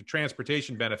ancillary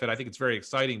transportation benefit. I think it's very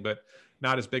exciting, but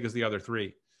not as big as the other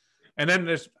three. And then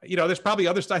there's probably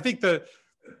other stuff. I think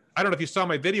I don't know if you saw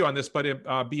my video on this,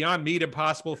 but Beyond Meat,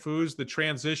 Impossible Foods, the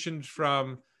transition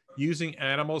from using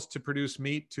animals to produce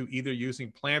meat to either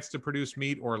using plants to produce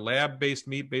meat or lab-based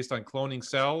meat based on cloning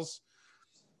cells,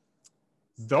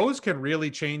 those can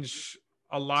really change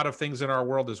a lot of things in our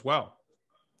world as well.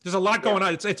 There's a lot going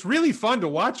on. It's really fun to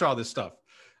watch all this stuff.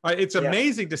 It's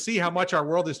amazing to see how much our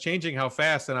world is changing, how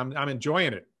fast, and I'm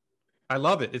enjoying it. I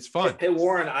love it. It's fun. Hey,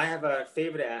 Warren, I have a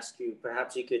favor to ask you.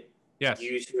 Perhaps you could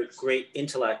use your great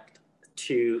intellect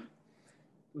to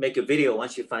make a video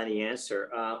once you find the answer.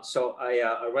 So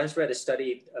I once read a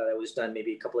study that was done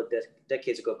maybe a couple of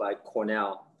decades ago by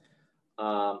Cornell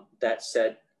that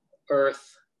said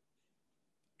Earth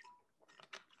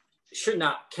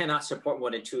cannot support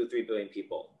more than 2 or 3 billion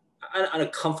people on a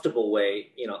comfortable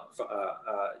way,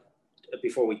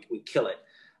 before we kill it.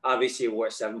 Obviously, we're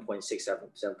at 7.6,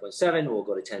 7.7. We'll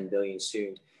go to 10 billion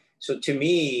soon. So to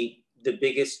me, the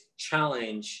biggest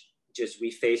challenge just we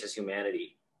face as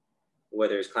humanity,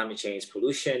 whether it's climate change,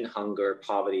 pollution, hunger,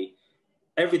 poverty,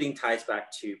 everything ties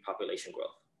back to population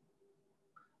growth.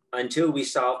 Until we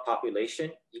solve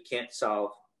population, you can't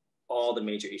solve all the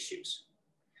major issues.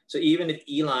 So even if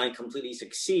Elon completely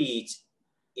succeeds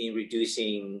in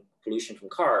reducing pollution from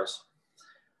cars,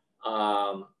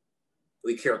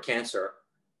 we cure cancer,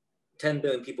 10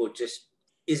 billion people just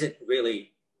isn't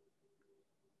really,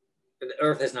 the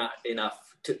Earth is not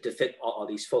enough to fit all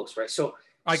these folks, right? So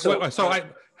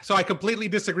I completely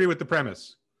disagree with the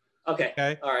premise.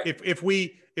 Okay. All right. If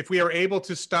we are able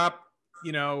to stop,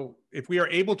 if we are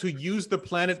able to use the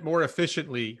planet more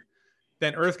efficiently,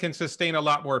 then Earth can sustain a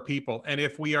lot more people. And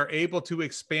if we are able to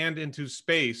expand into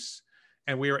space,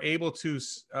 and we are able to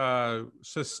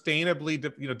sustainably,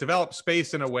 develop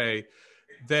space in a way,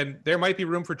 then there might be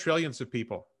room for trillions of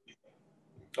people.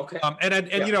 Okay.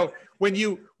 When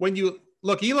you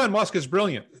look, Elon Musk is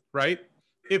brilliant, right?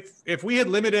 If we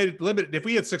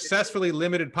had successfully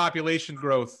limited population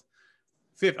growth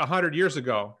 100 years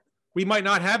ago, we might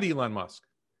not have Elon Musk.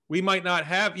 We might not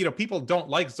have, people don't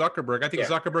like Zuckerberg. I think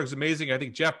Zuckerberg's amazing. I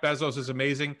think Jeff Bezos is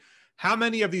amazing. How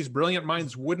many of these brilliant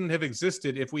minds wouldn't have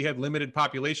existed if we had limited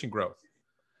population growth?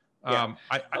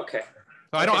 Okay.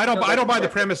 So I don't buy the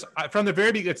premise from the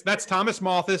very beginning. That's Thomas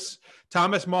Malthus.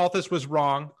 Thomas Malthus was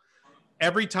wrong.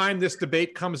 Every time this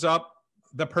debate comes up,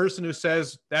 the person who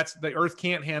says that's the Earth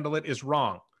can't handle it is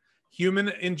wrong. Human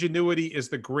ingenuity is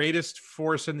the greatest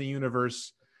force in the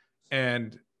universe,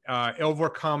 and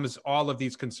overcomes all of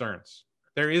these concerns.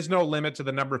 There is no limit to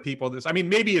the number of people.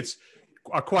 Maybe it's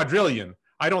a quadrillion.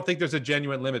 I don't think there's a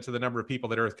genuine limit to the number of people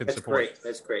that Earth can support.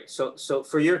 That's great. So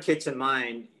for your kids in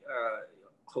mind,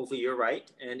 hopefully you're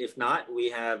right. And if not, we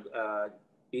have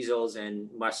Bezos and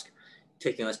Musk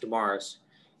taking us to Mars.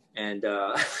 And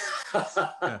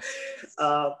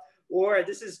Warren,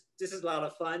 this is a lot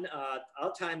of fun.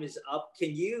 Our time is up.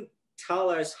 Can you tell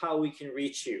us how we can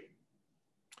reach you?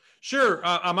 Sure.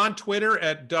 I'm on Twitter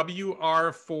at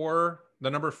WR4,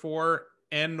 the number 4,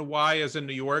 NY as in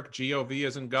New York, GOV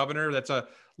as in governor. That's a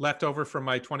leftover from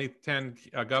my 2010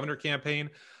 governor campaign.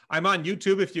 I'm on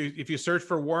YouTube. If you search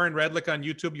for Warren Redlich on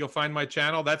YouTube, you'll find my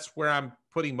channel. That's where I'm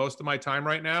putting most of my time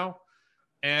right now.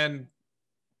 And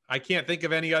I can't think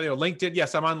of any other. LinkedIn.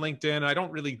 Yes, I'm on LinkedIn. I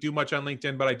don't really do much on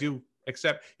LinkedIn, but I do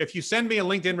accept. If you send me a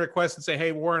LinkedIn request and say,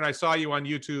 "Hey, Warren, I saw you on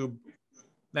YouTube,"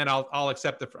 then I'll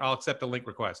accept the link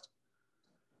request.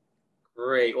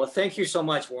 Great. Well, thank you so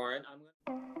much, Warren.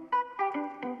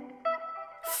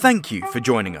 Thank you for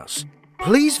joining us.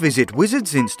 Please visit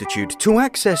Wizards Institute to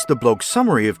access the blog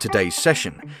summary of today's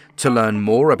session, to learn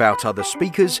more about other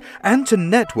speakers, and to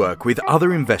network with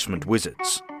other investment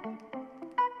wizards.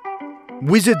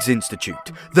 Wizards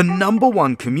Institute, the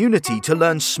 #1 community to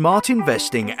learn smart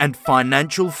investing and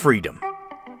financial freedom.